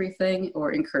felt about everything,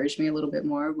 or encouraged me a little bit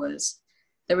more, was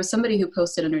there was somebody who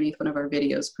posted underneath one of our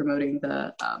videos promoting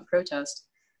the protest,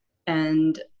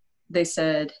 and they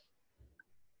said,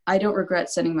 I don't regret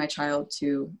sending my child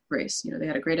to Grace. You know, they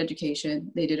had a great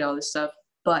education, they did all this stuff,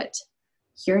 but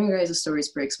hearing your guys' stories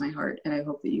breaks my heart, and I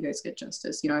hope that you guys get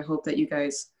justice. You know, I hope that you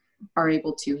guys are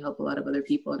able to help a lot of other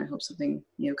people, and I hope something,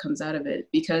 you know, comes out of it.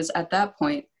 Because at that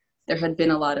point, there had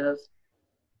been a lot of,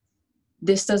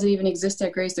 this doesn't even exist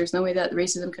at Grace, there's no way that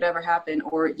racism could ever happen,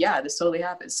 or yeah, this totally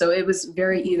happened. So it was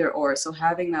very either or. So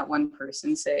having that one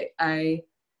person say, I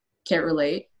can't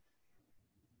relate,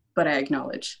 but I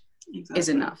acknowledge, is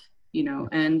enough, you know.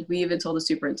 And we even told the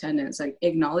superintendent, it's like,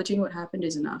 acknowledging what happened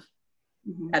is enough.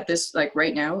 At this, like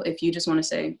right now, if you just want to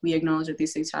say, we acknowledge that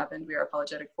these things happened, we are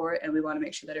apologetic for it, and we want to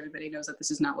make sure that everybody knows that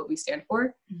this is not what we stand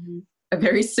for. A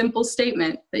very simple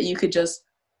statement that you could just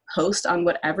post on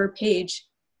whatever page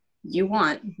you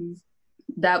want,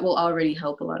 that will already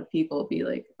help a lot of people be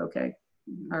like, okay,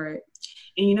 all right.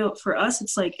 And you know, for us,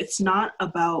 it's like, it's not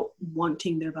about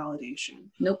wanting their validation.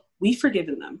 Nope. We've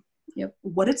forgiven them. Yep.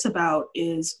 What it's about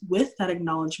is, with that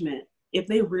acknowledgement, if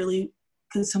they really,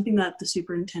 because something that the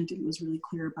superintendent was really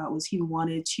clear about was he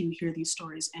wanted to hear these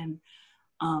stories and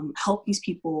help these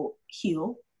people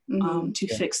heal, to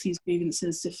fix these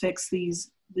grievances, to fix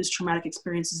these traumatic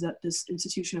experiences that this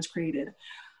institution has created.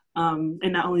 And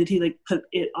not only did he like put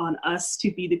it on us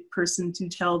to be the person to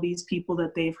tell these people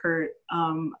that they've hurt,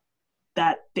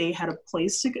 that they had a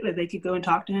place to go, that they could go and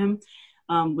talk to him,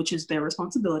 which is their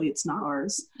responsibility. It's not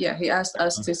ours. Yeah, he asked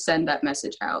us to send that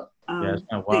message out. Yeah, it's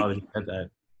kind of wild that he said that.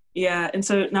 Yeah, and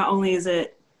so not only is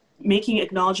it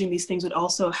acknowledging these things would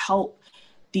also help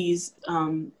these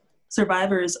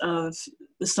survivors of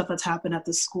the stuff that's happened at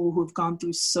the school, who have gone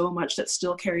through so much, that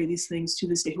still carry these things to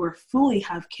this day, who are fully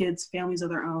have kids, families of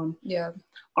their own,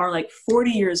 are like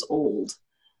 40 years old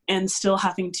and still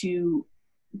having to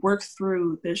work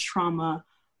through this trauma,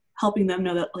 helping them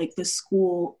know that like this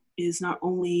school is not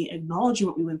only acknowledging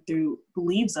what we went through,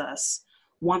 believes us,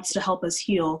 wants to help us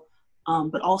heal,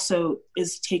 but also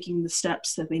is taking the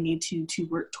steps that they need to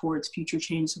work towards future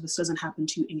change, so this doesn't happen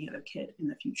to any other kid in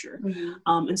the future.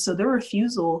 And so their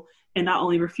refusal, and not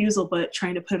only refusal, but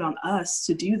trying to put it on us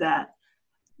to do that,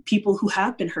 people who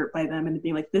have been hurt by them, and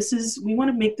being like, we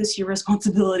want to make this your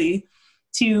responsibility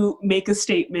to make a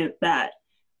statement that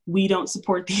we don't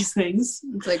support these things.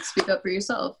 It's like, speak up for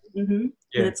yourself. And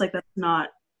it's like, that's not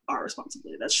our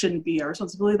responsibility. That shouldn't be our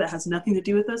responsibility. That has nothing to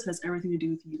do with us. It has everything to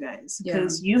do with you guys.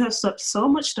 Because you have swept so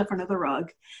much stuff under the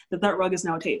rug that rug is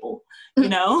now a table, you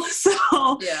know?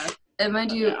 So yeah. And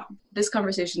mind you, this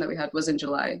conversation that we had was in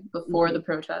July, before the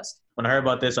protest. When I heard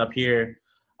about this up here,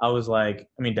 I was like,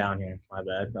 down here, my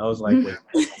bad. I was like,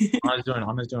 wait,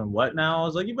 Anna's doing what now? I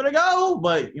was like, you better go.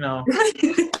 But, you know,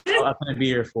 I couldn't be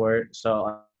here for it. So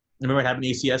I remember it happened to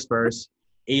ACS first.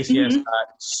 ACS got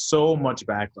so much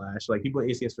backlash. Like, people at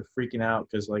ACS were freaking out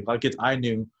because, like, a lot of kids I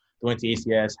knew that went to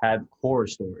ACS had horror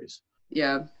stories.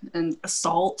 Yeah, and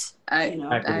assault.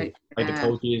 The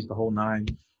coaches, the whole nine.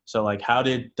 So, like, how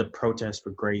did the protest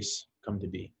for Grace come to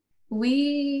be?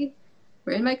 We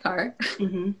were in my car,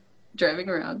 driving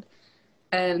around,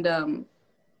 and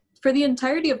for the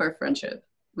entirety of our friendship,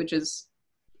 which is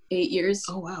 8 years.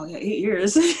 Oh wow, yeah, 8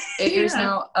 years. 8 years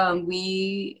now.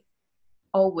 We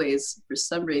always, for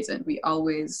some reason,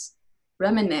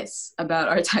 reminisce about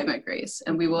our time at Grace,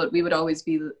 and we would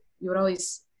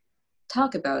always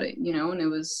talk about it, you know. And it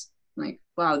was like,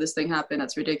 wow, this thing happened.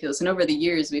 That's ridiculous. And over the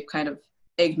years, we've kind of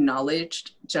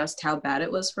acknowledged just how bad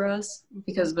it was for us,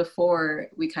 because before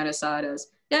we kind of saw it as,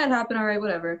 yeah, it happened, all right,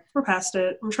 whatever, we're past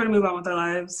it, we're trying to move on with our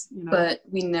lives, you know. But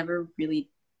we never really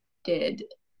did.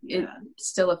 It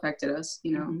still affected us,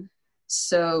 you know.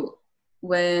 So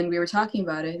when we were talking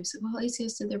about it, he said, well,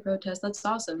 ACS did their protest. That's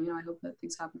awesome. I hope that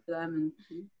things happen for them.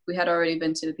 And we had already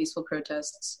been to the peaceful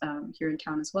protests here in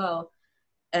town as well.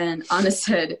 And Anna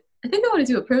said, I think I want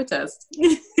to do a protest,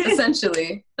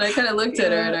 essentially. And I kind of looked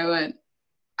at her and I went,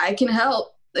 I can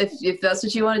help. If that's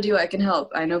what you want to do, I can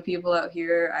help. I know people out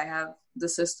here. I have the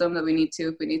system that we need to.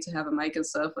 If we need to have a mic and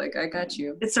stuff, like, I got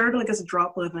you. It started like as a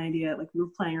droplet of an idea. Like, we were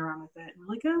playing around with it. And we're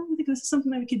like, oh, I think this is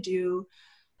something that we could do.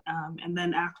 And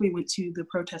then after we went to the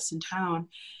protests in town,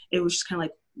 it was just kind of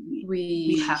like,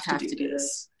 we have to do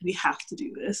this. We have to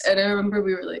do this. And I remember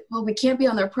we were like, well, we can't be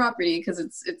on their property because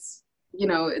it's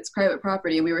private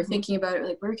property. And we were thinking about it,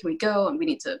 like, where can we go? And we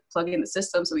need to plug in the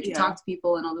system so we can talk to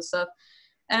people and all this stuff.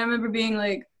 And I remember being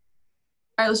like,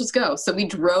 all right, let's just go. So we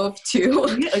drove past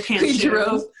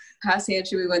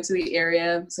Hanshu. We went to the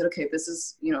area, said, okay, this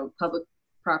is, public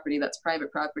property. That's private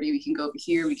property. We can go over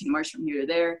here. We can march from here to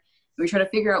there. And we try to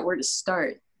figure out where to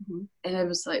start. And I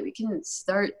was like, we can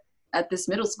start at this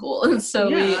middle school. And so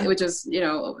which is,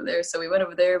 over there. So we went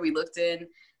over there. We looked in.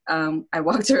 I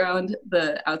walked around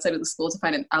the outside of the school to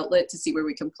find an outlet to see where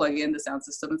we can plug in the sound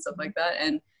system and stuff like that.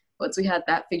 And once we had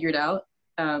that figured out,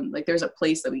 like there's a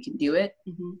place that we can do it.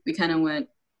 We kind of went,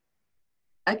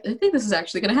 I think this is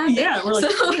actually going to happen. Yeah, we're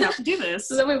like, we have to do this.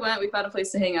 So then we found a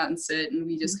place to hang out and sit, and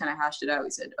we just kind of hashed it out.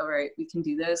 We said, all right, we can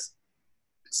do this.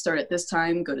 Start at this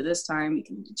time, go to this time. We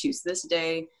can choose this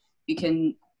day. We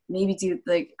can maybe do,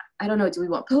 like, I don't know, do we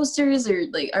want posters, or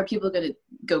like, are people going to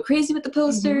go crazy with the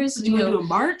posters? Do we do a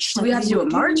march? Do we have to do a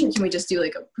march, or can we just do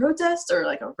like a protest or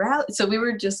like a rally? So we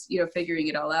were just, figuring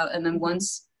it all out. And then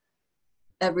once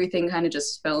everything kind of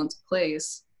just fell into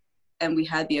place and we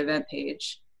had the event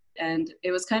page, and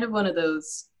it was kind of one of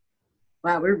those,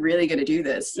 wow, we're really going to do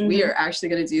this. We are actually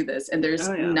going to do this. And there's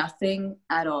nothing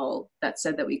at all that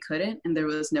said that we couldn't. And there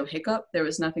was no hiccup. There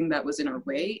was nothing that was in our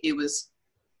way. It was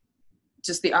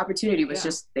just, the opportunity was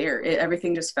just there.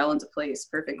 Everything just fell into place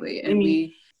perfectly. And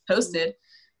we posted,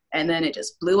 and then it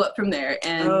just blew up from there.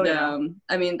 And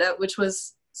which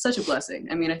was such a blessing.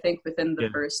 I mean, I think within the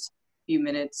first few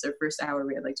minutes or first hour,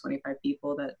 we had like 25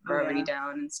 people that were already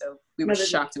down. And so we were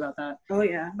shocked about that. Oh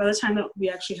yeah. By the time that we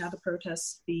actually had the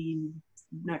protest the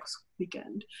next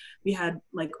weekend, we had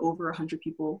like over 100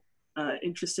 people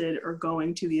interested or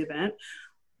going to the event,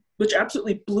 which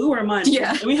absolutely blew our mind.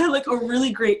 Yeah. And we had like a really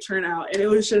great turnout, and it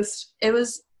was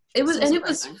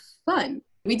fun.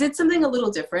 We did something a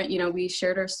little different. We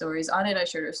shared our stories. Anna and I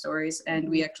shared our stories, and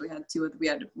we actually had we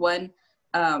had one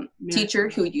teacher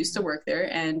who used to work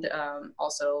there, and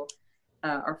also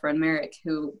our friend Merrick,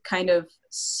 who kind of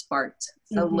sparked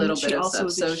a little bit of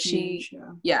stuff. So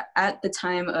at the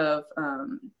time of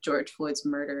George Floyd's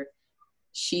murder,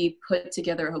 she put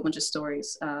together a whole bunch of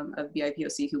stories of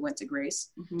BIPOC who went to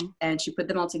Grace, and she put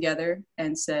them all together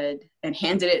and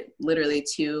handed it literally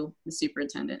to the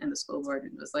superintendent and the school board,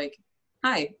 and was like,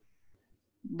 hi,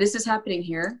 this is happening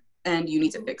here, and you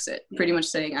need to fix it. Pretty much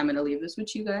saying, I'm going to leave this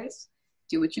with you guys.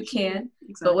 Do what you can.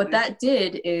 Exactly. But what that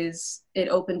did is it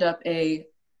opened up a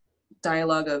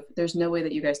dialogue of, there's no way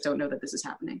that you guys don't know that this is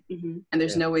happening. And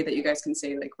there's no way that you guys can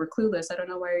say, like, we're clueless. I don't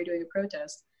know why you're doing a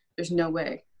protest. There's no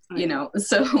way,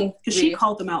 so. Because she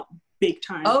called them out big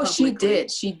time. Oh, publicly.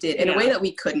 She did. In a way that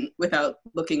we couldn't, without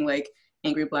looking like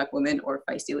angry Black women or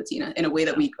feisty Latina, in a way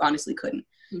that we honestly couldn't.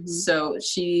 So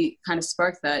she kind of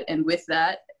sparked that. And with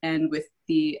that, and with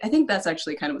I think that's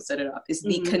actually kind of what set it off, is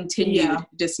the continued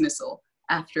dismissal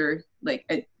after like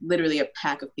literally a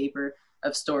pack of paper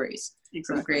of stories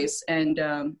from Grace. And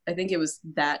I think it was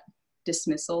that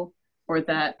dismissal, or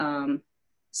that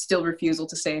still refusal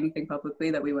to say anything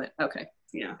publicly, that we went, okay,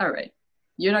 all right,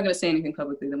 you're not going to say anything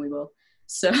publicly, then we will.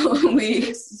 So we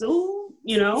did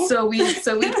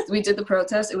the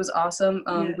protest. It was awesome.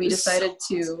 We decided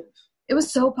it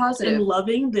was so positive and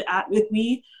loving the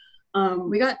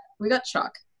we got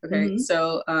chalk. Okay.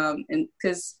 So and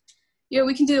because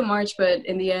we can do a march, but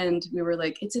in the end we were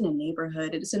like, it's in a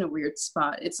neighborhood, it's in a weird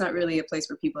spot, it's not really a place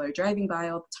where people are driving by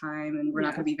all the time, and we're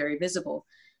not going to be very visible.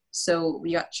 So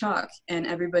we got chalk, and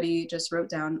everybody just wrote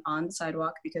down on the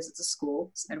sidewalk, because it's a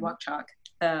school, sidewalk chalk.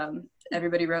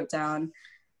 Everybody wrote down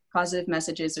positive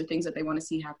messages or things that they want to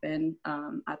see happen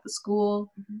at the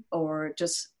school, or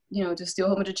just do a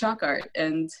whole bunch of chalk art.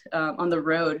 And on the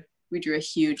road, we drew a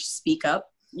huge "Speak Up."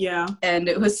 Yeah. And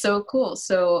it was so cool.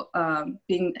 So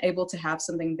being able to have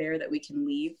something there that we can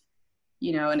leave,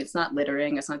 and it's not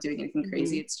littering, it's not doing anything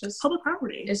crazy. It's just public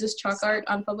property. It's just chalk art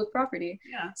on public property.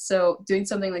 Yeah. So doing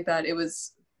something like that, it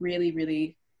was really,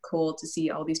 really cool to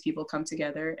see all these people come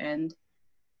together and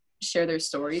share their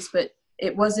stories. But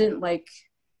it wasn't like,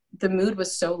 the mood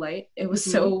was so light. It was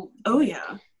so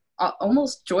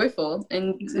almost joyful,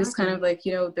 and Exactly. it's kind of like,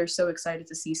 you know, they're so excited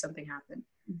to see something happen,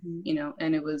 you know,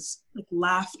 and it was like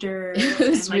laughter it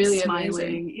was and like really smiling.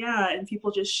 amazing. Yeah, and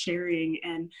people just sharing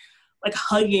and like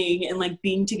hugging and like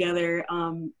being together,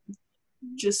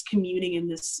 just communing in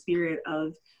this spirit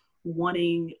of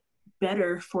wanting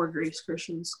better for Grace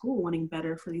Christian School, wanting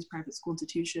better for these private school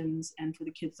institutions and for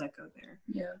the kids that go there.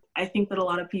 Yeah. I think that a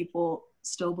lot of people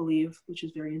still believe, which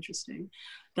is very interesting,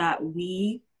 that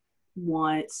we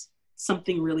want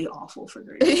something really awful for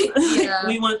Grace. Yeah.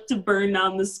 We want to burn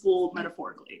down the school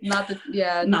metaphorically. Not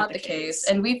the case.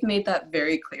 And we've made that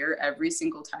very clear every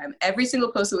single time. Every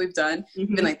single post that we've done,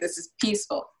 we've been like, this is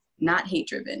peaceful, not hate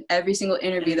driven. Every single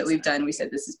interview that we've done, we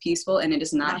said this is peaceful and it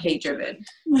is not hate driven.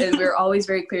 And we're always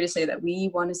very clear to say that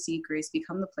we want to see Grace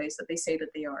become the place that they say that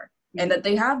they are, and that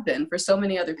they have been for so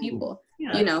many other people.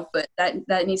 Yeah. You know, but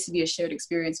that needs to be a shared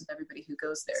experience with everybody who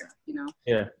goes there, you know.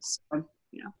 Yeah. So,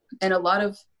 and a lot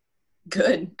of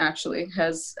good actually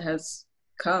has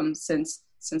come since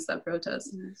that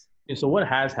protest. Yeah, so what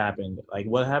has happened? Like,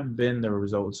 what have been the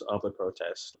results of the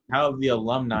protest? How have the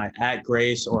alumni at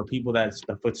Grace or people that's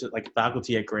like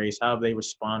faculty at Grace, how have they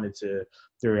responded to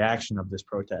the reaction of this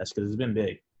protest? Because it's been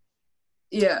big.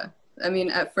 Yeah, I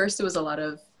mean, at first it was a lot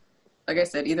of, like I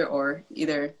said, either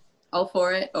all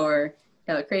for it or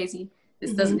y'all are crazy.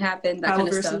 This doesn't happen. That Bible kind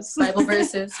of verses. stuff. Bible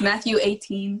verses, Matthew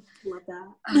 18. Love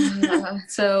that.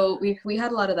 So we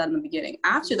had a lot of that in the beginning.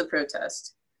 After the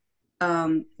protest,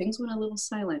 things went a little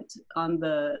silent on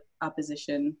the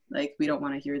opposition. Like, we don't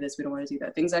want to hear this. We don't want to do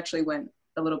that. Things actually went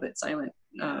a little bit silent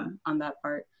on that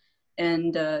part.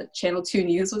 And Channel 2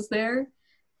 News was there,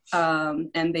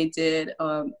 and they did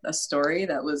a story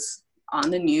that was on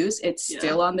the news. It's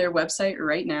still on their website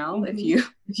right now. If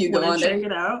you go on there,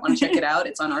 want to check it out.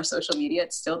 It's on our social media.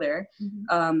 It's still there.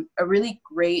 A really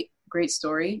great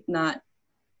story. Not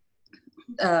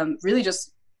really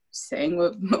just saying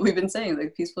what we've been saying,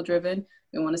 like peaceful driven.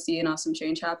 We want to see an awesome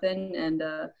change happen. And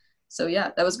so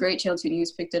yeah, that was great. Channel 2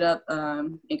 News picked it up.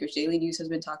 Anchorage Daily News has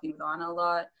been talking with Anna a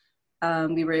lot.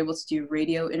 We were able to do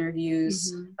radio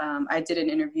interviews. I did an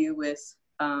interview with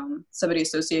somebody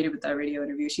associated with that radio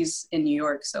interview. She's in New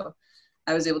York, so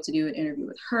I was able to do an interview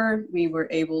with her. We were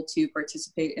able to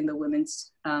participate in the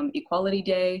Women's Equality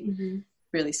Day.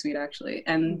 Really sweet, actually.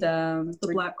 And the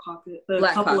Black Caucus,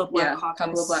 couple of Black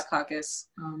Caucus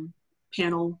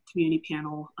community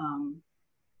panel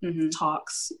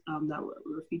talks that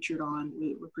were featured on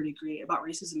were pretty great about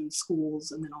racism in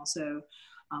schools, and then also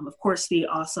of course the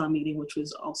ASA meeting, which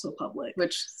was also public,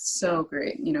 which so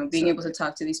great, you know, being able to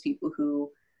talk to these people who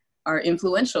are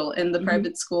influential in the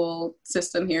private school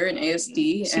system here in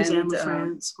ASD. Suzanne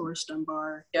LaFrance, Forrest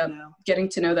Dunbar. Yep. You know. Getting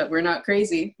to know that we're not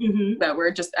crazy, that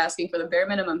we're just asking for the bare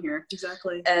minimum here.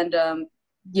 Exactly. And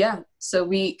so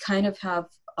we kind of have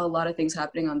a lot of things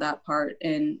happening on that part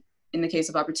in the case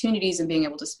of opportunities and being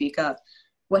able to speak up.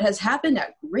 What has happened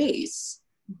at Grace,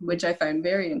 which I find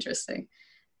very interesting,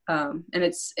 and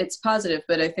it's positive,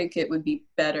 but I think it would be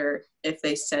better if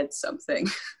they said something.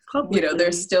 You know,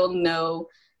 there's still no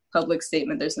public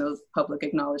statement, there's no public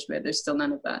acknowledgement, there's still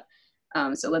none of that.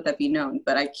 So let that be known.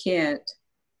 But I can't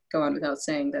go on without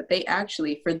saying that they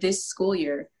actually, for this school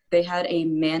year, they had a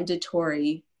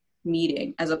mandatory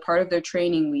meeting as a part of their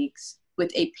training weeks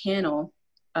with a panel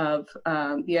of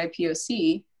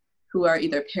BIPOC who are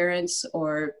either parents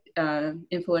or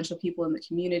influential people in the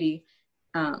community,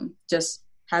 just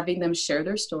having them share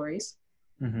their stories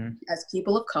as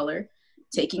people of color,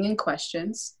 taking in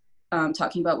questions,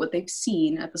 talking about what they've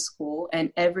seen at the school,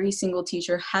 and every single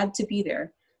teacher had to be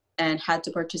there and had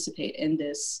to participate in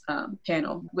this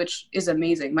panel, which is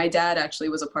amazing. My dad actually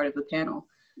was a part of the panel,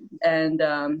 and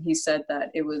he said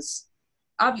that it was,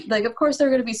 like, of course there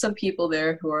are going to be some people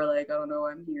there who are like, oh no,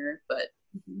 I'm here, but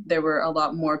there were a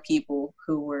lot more people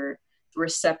who were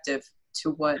receptive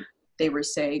to what they were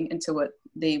saying and to what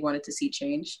they wanted to see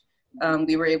change.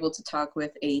 We were able to talk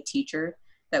with a teacher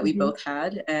that we both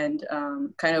had and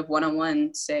kind of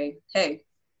one-on-one say, hey,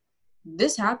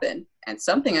 this happened, and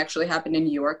something actually happened in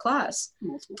your class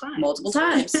multiple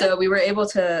times. So we were able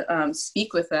to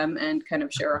speak with them and kind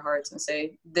of share our hearts and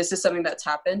say, this is something that's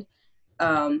happened.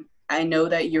 I know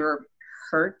that you're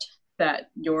hurt that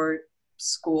your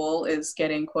school is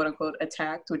getting quote unquote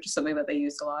attacked, which is something that they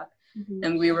used a lot.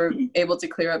 And we were able to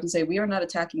clear up and say, we are not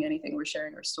attacking anything, we're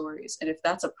sharing our stories. And if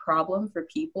that's a problem for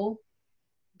people,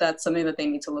 that's something that they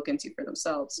need to look into for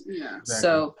themselves. Yeah. Exactly.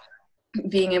 So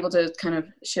being able to kind of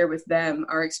share with them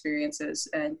our experiences,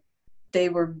 and they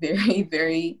were very,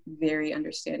 very, very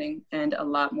understanding and a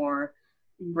lot more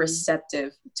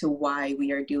receptive to why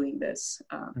we are doing this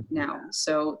now.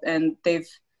 So, and they've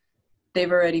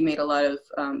they've already made a lot of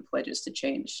pledges to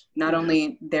change, not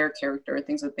only their character and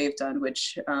things that they've done,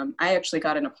 which I actually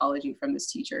got an apology from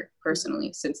this teacher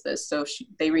personally since this. So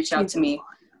they reached out to me.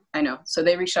 I know. So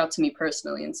they reached out to me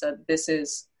personally and said, this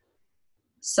is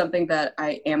something that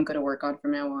I am going to work on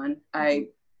from now on. I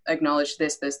acknowledge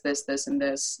this, and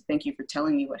this. Thank you for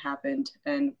telling me what happened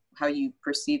and how you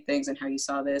perceived things and how you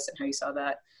saw this and how you saw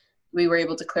that. We were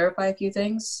able to clarify a few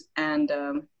things, and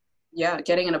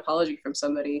getting an apology from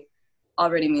somebody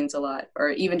already means a lot, or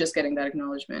even just getting that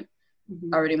acknowledgement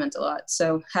already meant a lot.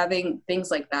 So having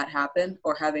things like that happen,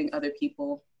 or having other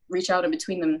people reach out in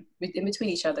between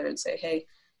each other and say, hey,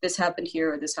 this happened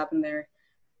here or this happened there.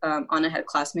 Anna had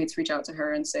classmates reach out to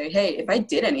her and say, hey, if I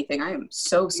did anything, I am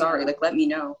so sorry, like, let me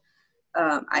know.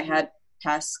 I had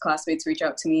past classmates reach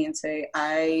out to me and say,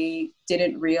 I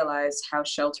didn't realize how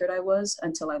sheltered I was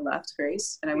until I left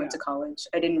Grace and I went to college.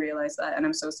 I didn't realize that, and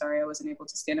I'm so sorry I wasn't able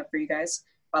to stand up for you guys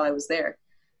while I was there.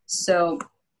 So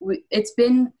it's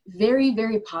been very,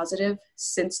 very positive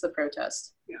since the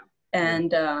protest. Yeah.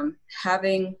 And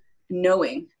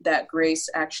knowing that Grace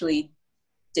actually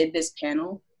did this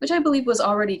panel, which I believe was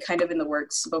already kind of in the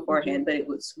works beforehand, but it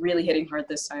was really hitting hard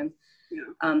this time.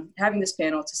 Yeah. Having this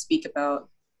panel to speak about,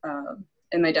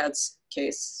 in my dad's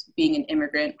case, being an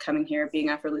immigrant, coming here, being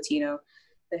Afro-Latino.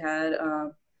 They had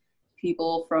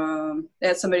they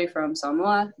had somebody from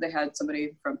Samoa, they had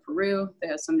somebody from Peru, they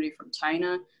had somebody from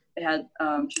China, they had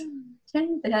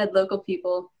local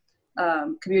people,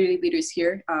 community leaders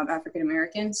here, African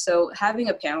American. So having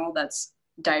a panel that's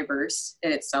diverse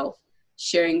in itself,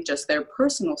 sharing just their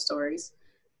personal stories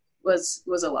was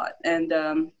a lot. And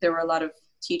there were a lot of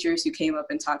teachers who came up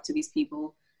and talked to these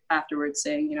people afterwards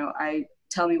saying,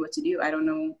 tell me what to do. I don't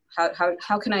know,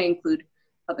 how can I include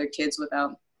other kids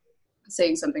without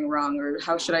saying something wrong, or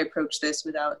how should I approach this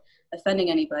without offending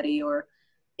anybody, or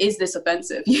is this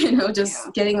offensive?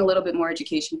 Getting a little bit more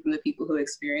education from the people who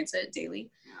experience it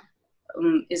daily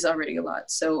is already a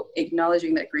lot. So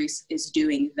acknowledging that Grace is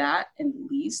doing that, at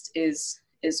least, is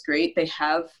great. They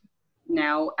have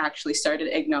now actually started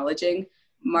acknowledging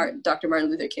Dr. Martin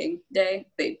Luther King Day.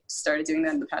 They started doing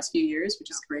that in the past few years,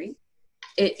 which is great.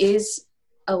 It is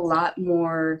a lot,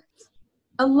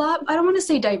 I don't want to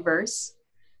say diverse,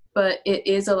 but it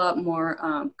is a lot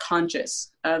more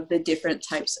conscious of the different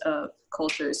types of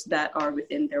cultures that are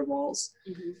within their walls.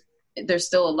 Mm-hmm. There's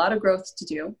still a lot of growth to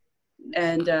do.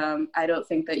 And I don't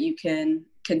think that you can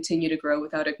continue to grow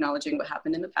without acknowledging what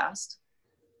happened in the past.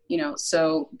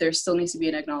 So there still needs to be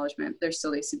an acknowledgement. There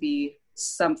still needs to be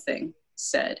something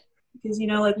said. Because,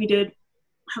 we did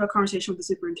have a conversation with the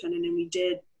superintendent, and we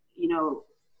did,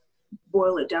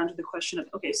 boil it down to the question of,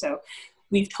 okay, so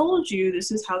we've told you this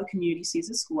is how the community sees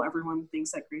the school. Everyone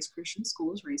thinks that Grace Christian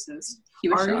School is racist. He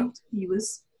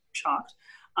was shocked.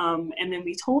 And then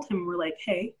we told him, we're like,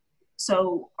 hey,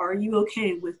 so are you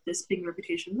okay with this being a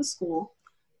reputation of the school,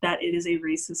 that it is a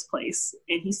racist place?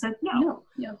 And he said no.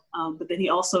 Yeah. But then he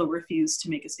also refused to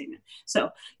make a statement.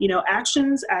 So,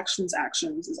 actions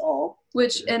is all.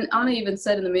 Which, and Anna even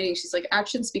said in the meeting, she's like,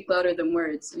 actions speak louder than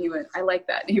words. And he went, I like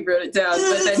that. And he wrote it down,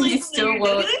 but then he still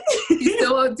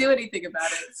won't do anything about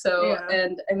it. So,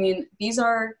 And I mean, these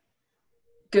are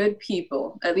good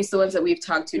people, at least the ones that we've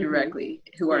talked to directly,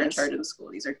 who are in charge of the school.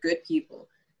 These are good people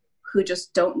who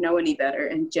just don't know any better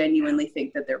and genuinely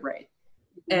think that they're right.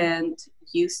 And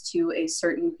used to a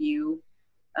certain view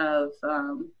of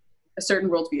a certain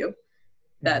worldview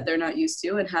that they're not used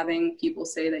to, and having people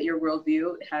say that your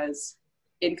worldview has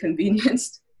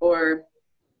inconvenienced or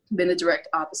been the direct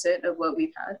opposite of what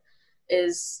we've had,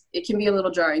 it can be a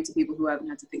little jarring to people who haven't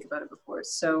had to think about it before.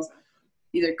 So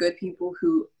these are good people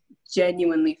who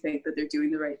genuinely think that they're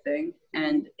doing the right thing,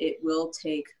 and it will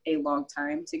take a long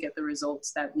time to get the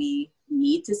results that we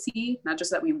need to see, not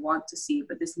just that we want to see,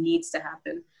 but this needs to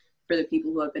happen for the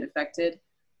people who have been affected.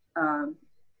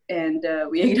 And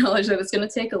we acknowledge that it's going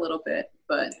to take a little bit,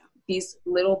 but these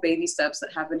little baby steps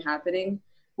that have been happening,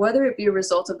 whether it be a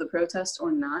result of the protest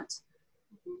or not,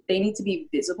 they need to be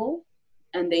visible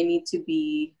and they need to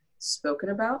be spoken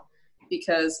about.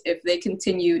 Because if they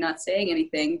continue not saying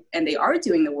anything and they are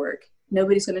doing the work,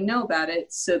 nobody's going to know about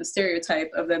it. So the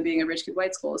stereotype of them being a rich kid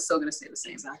white school is still going to stay the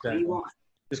same. Exactly. You want.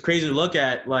 It's crazy to look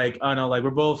at, like, I know, like, we're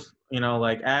both,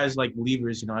 as, like,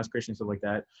 believers, as Christians, stuff like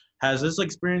that. Has this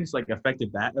experience, like,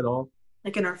 affected that at all?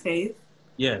 Like, in our faith?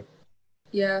 Yeah.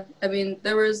 Yeah. I mean,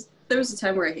 there was a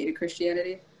time where I hated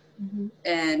Christianity. Mm-hmm.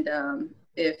 And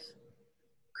if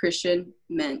Christian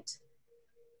meant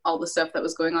all the stuff that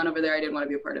was going on over there, I didn't want to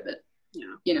be a part of it.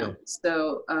 Yeah.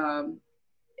 So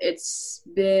it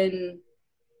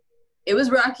was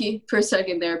rocky for a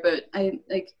second there, but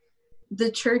the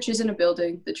church isn't a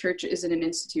building. The church isn't an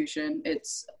institution.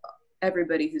 It's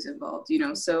everybody who's involved, you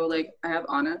know? So like I have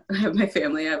Anna, I have my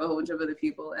family, I have a whole bunch of other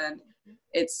people, and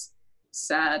it's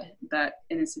sad that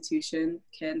an institution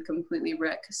can completely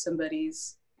wreck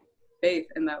somebody's faith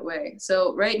in that way.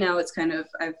 So right now it's kind of,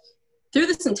 through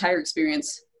this entire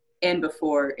experience and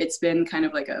before, it's been kind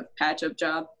of like a patch-up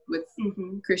job with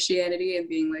Christianity and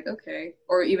being like, okay,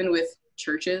 or even with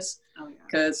churches,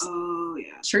 because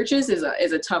churches is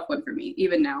a tough one for me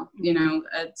even now. You know,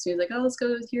 as soon as like, oh, let's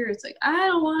go here, it's like I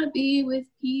don't want to be with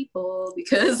people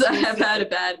because I have had a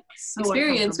bad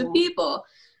experience with people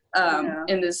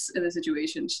in this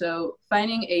situation. So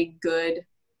finding a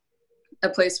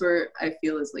place where I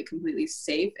feel is like completely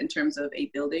safe in terms of a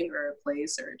building or a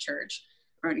place or a church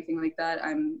or anything like that,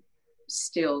 I'm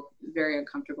still very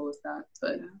uncomfortable with that.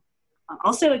 But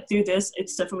I'll say like through this,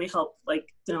 it's definitely helped, like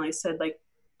Denali said, like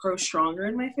grow stronger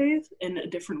in my faith in a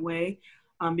different way,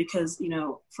 because, you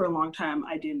know, for a long time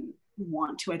I didn't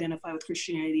want to identify with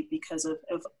Christianity because of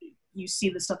you see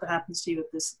the stuff that happens to you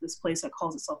at this place that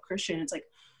calls itself Christian. It's like,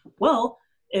 well,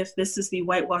 if this is the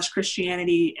whitewashed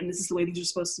Christianity and this is the way things are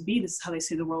supposed to be, this is how they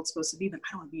say the world's supposed to be, then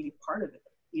I don't want to be any part of it,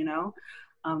 you know?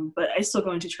 But I still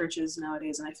go into churches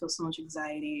nowadays and I feel so much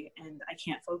anxiety and I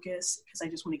can't focus because I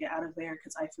just want to get out of there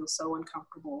because I feel so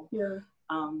uncomfortable.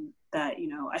 That, you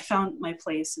know, I found my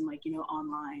place in like, you know,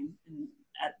 online and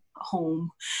at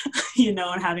home, you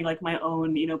know, and having like my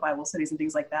own, you know, Bible studies and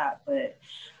things like that, but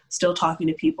still talking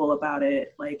to people about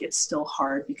it, like it's still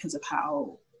hard because of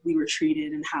how we were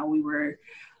treated and how we were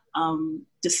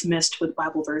dismissed with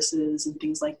Bible verses and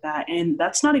things like that. And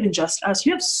that's not even just us.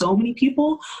 You have so many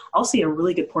people. I'll see a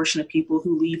really good portion of people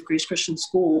who leave Grace Christian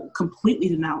School completely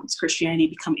denounce Christianity,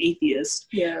 become atheist,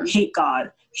 hate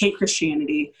God, hate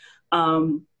Christianity.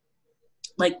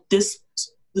 Like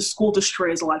the school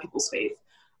destroys a lot of people's faith.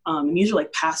 And these are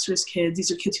like pastors' kids.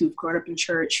 These are kids who've grown up in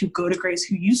church, who go to Grace,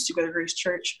 who used to go to Grace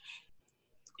Church.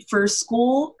 For a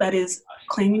school that is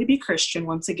claiming to be Christian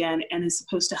once again and is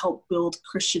supposed to help build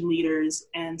Christian leaders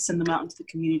and send them out into the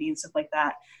community and stuff like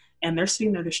that, and they're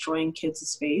sitting there destroying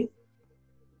kids' faith,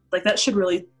 like that should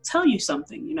really tell you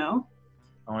something, you know?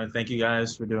 I want to thank you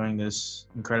guys for doing this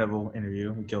incredible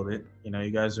interview. You killed it. You know, I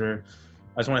just want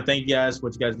to thank you guys for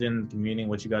what you guys did in the community,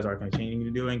 what you guys are continuing to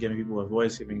do, and giving people a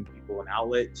voice, giving people an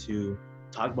outlet to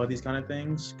talk about these kind of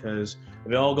things, because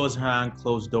if it all goes behind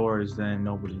closed doors, then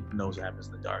nobody knows what happens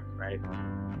in the dark, right?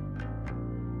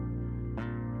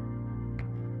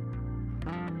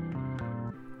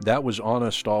 That was Anna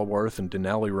Stallworth and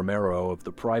Denali Romero of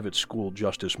the Private School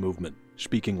Justice Movement,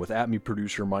 speaking with ATME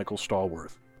producer Michael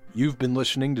Stallworth. You've been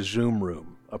listening to Zoom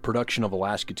Room, a production of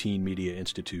Alaska Teen Media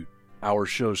Institute. Our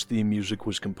show's theme music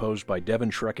was composed by Devin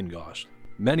Schreckengost.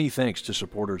 Many thanks to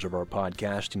supporters of our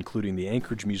podcast, including the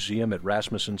Anchorage Museum at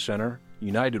Rasmussen Center,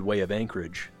 United Way of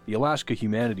Anchorage, the Alaska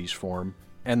Humanities Forum,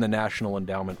 and the National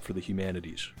Endowment for the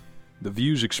Humanities. The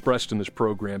views expressed in this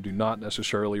program do not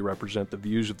necessarily represent the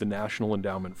views of the National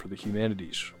Endowment for the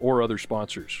Humanities or other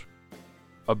sponsors.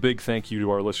 A big thank you to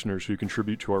our listeners who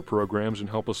contribute to our programs and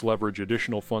help us leverage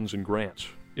additional funds and grants.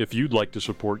 If you'd like to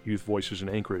support Youth Voices in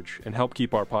Anchorage and help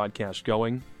keep our podcast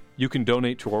going, you can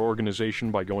donate to our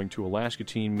organization by going to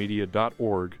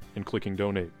alaskateenmedia.org and clicking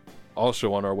Donate.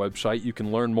 Also on our website, you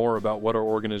can learn more about what our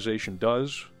organization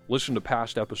does, listen to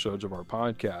past episodes of our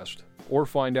podcast, or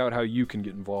find out how you can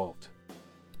get involved.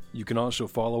 You can also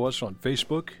follow us on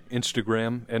Facebook,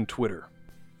 Instagram, and Twitter.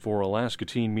 For Alaska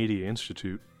Teen Media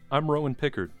Institute, I'm Rowan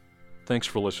Pickard. Thanks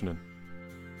for listening.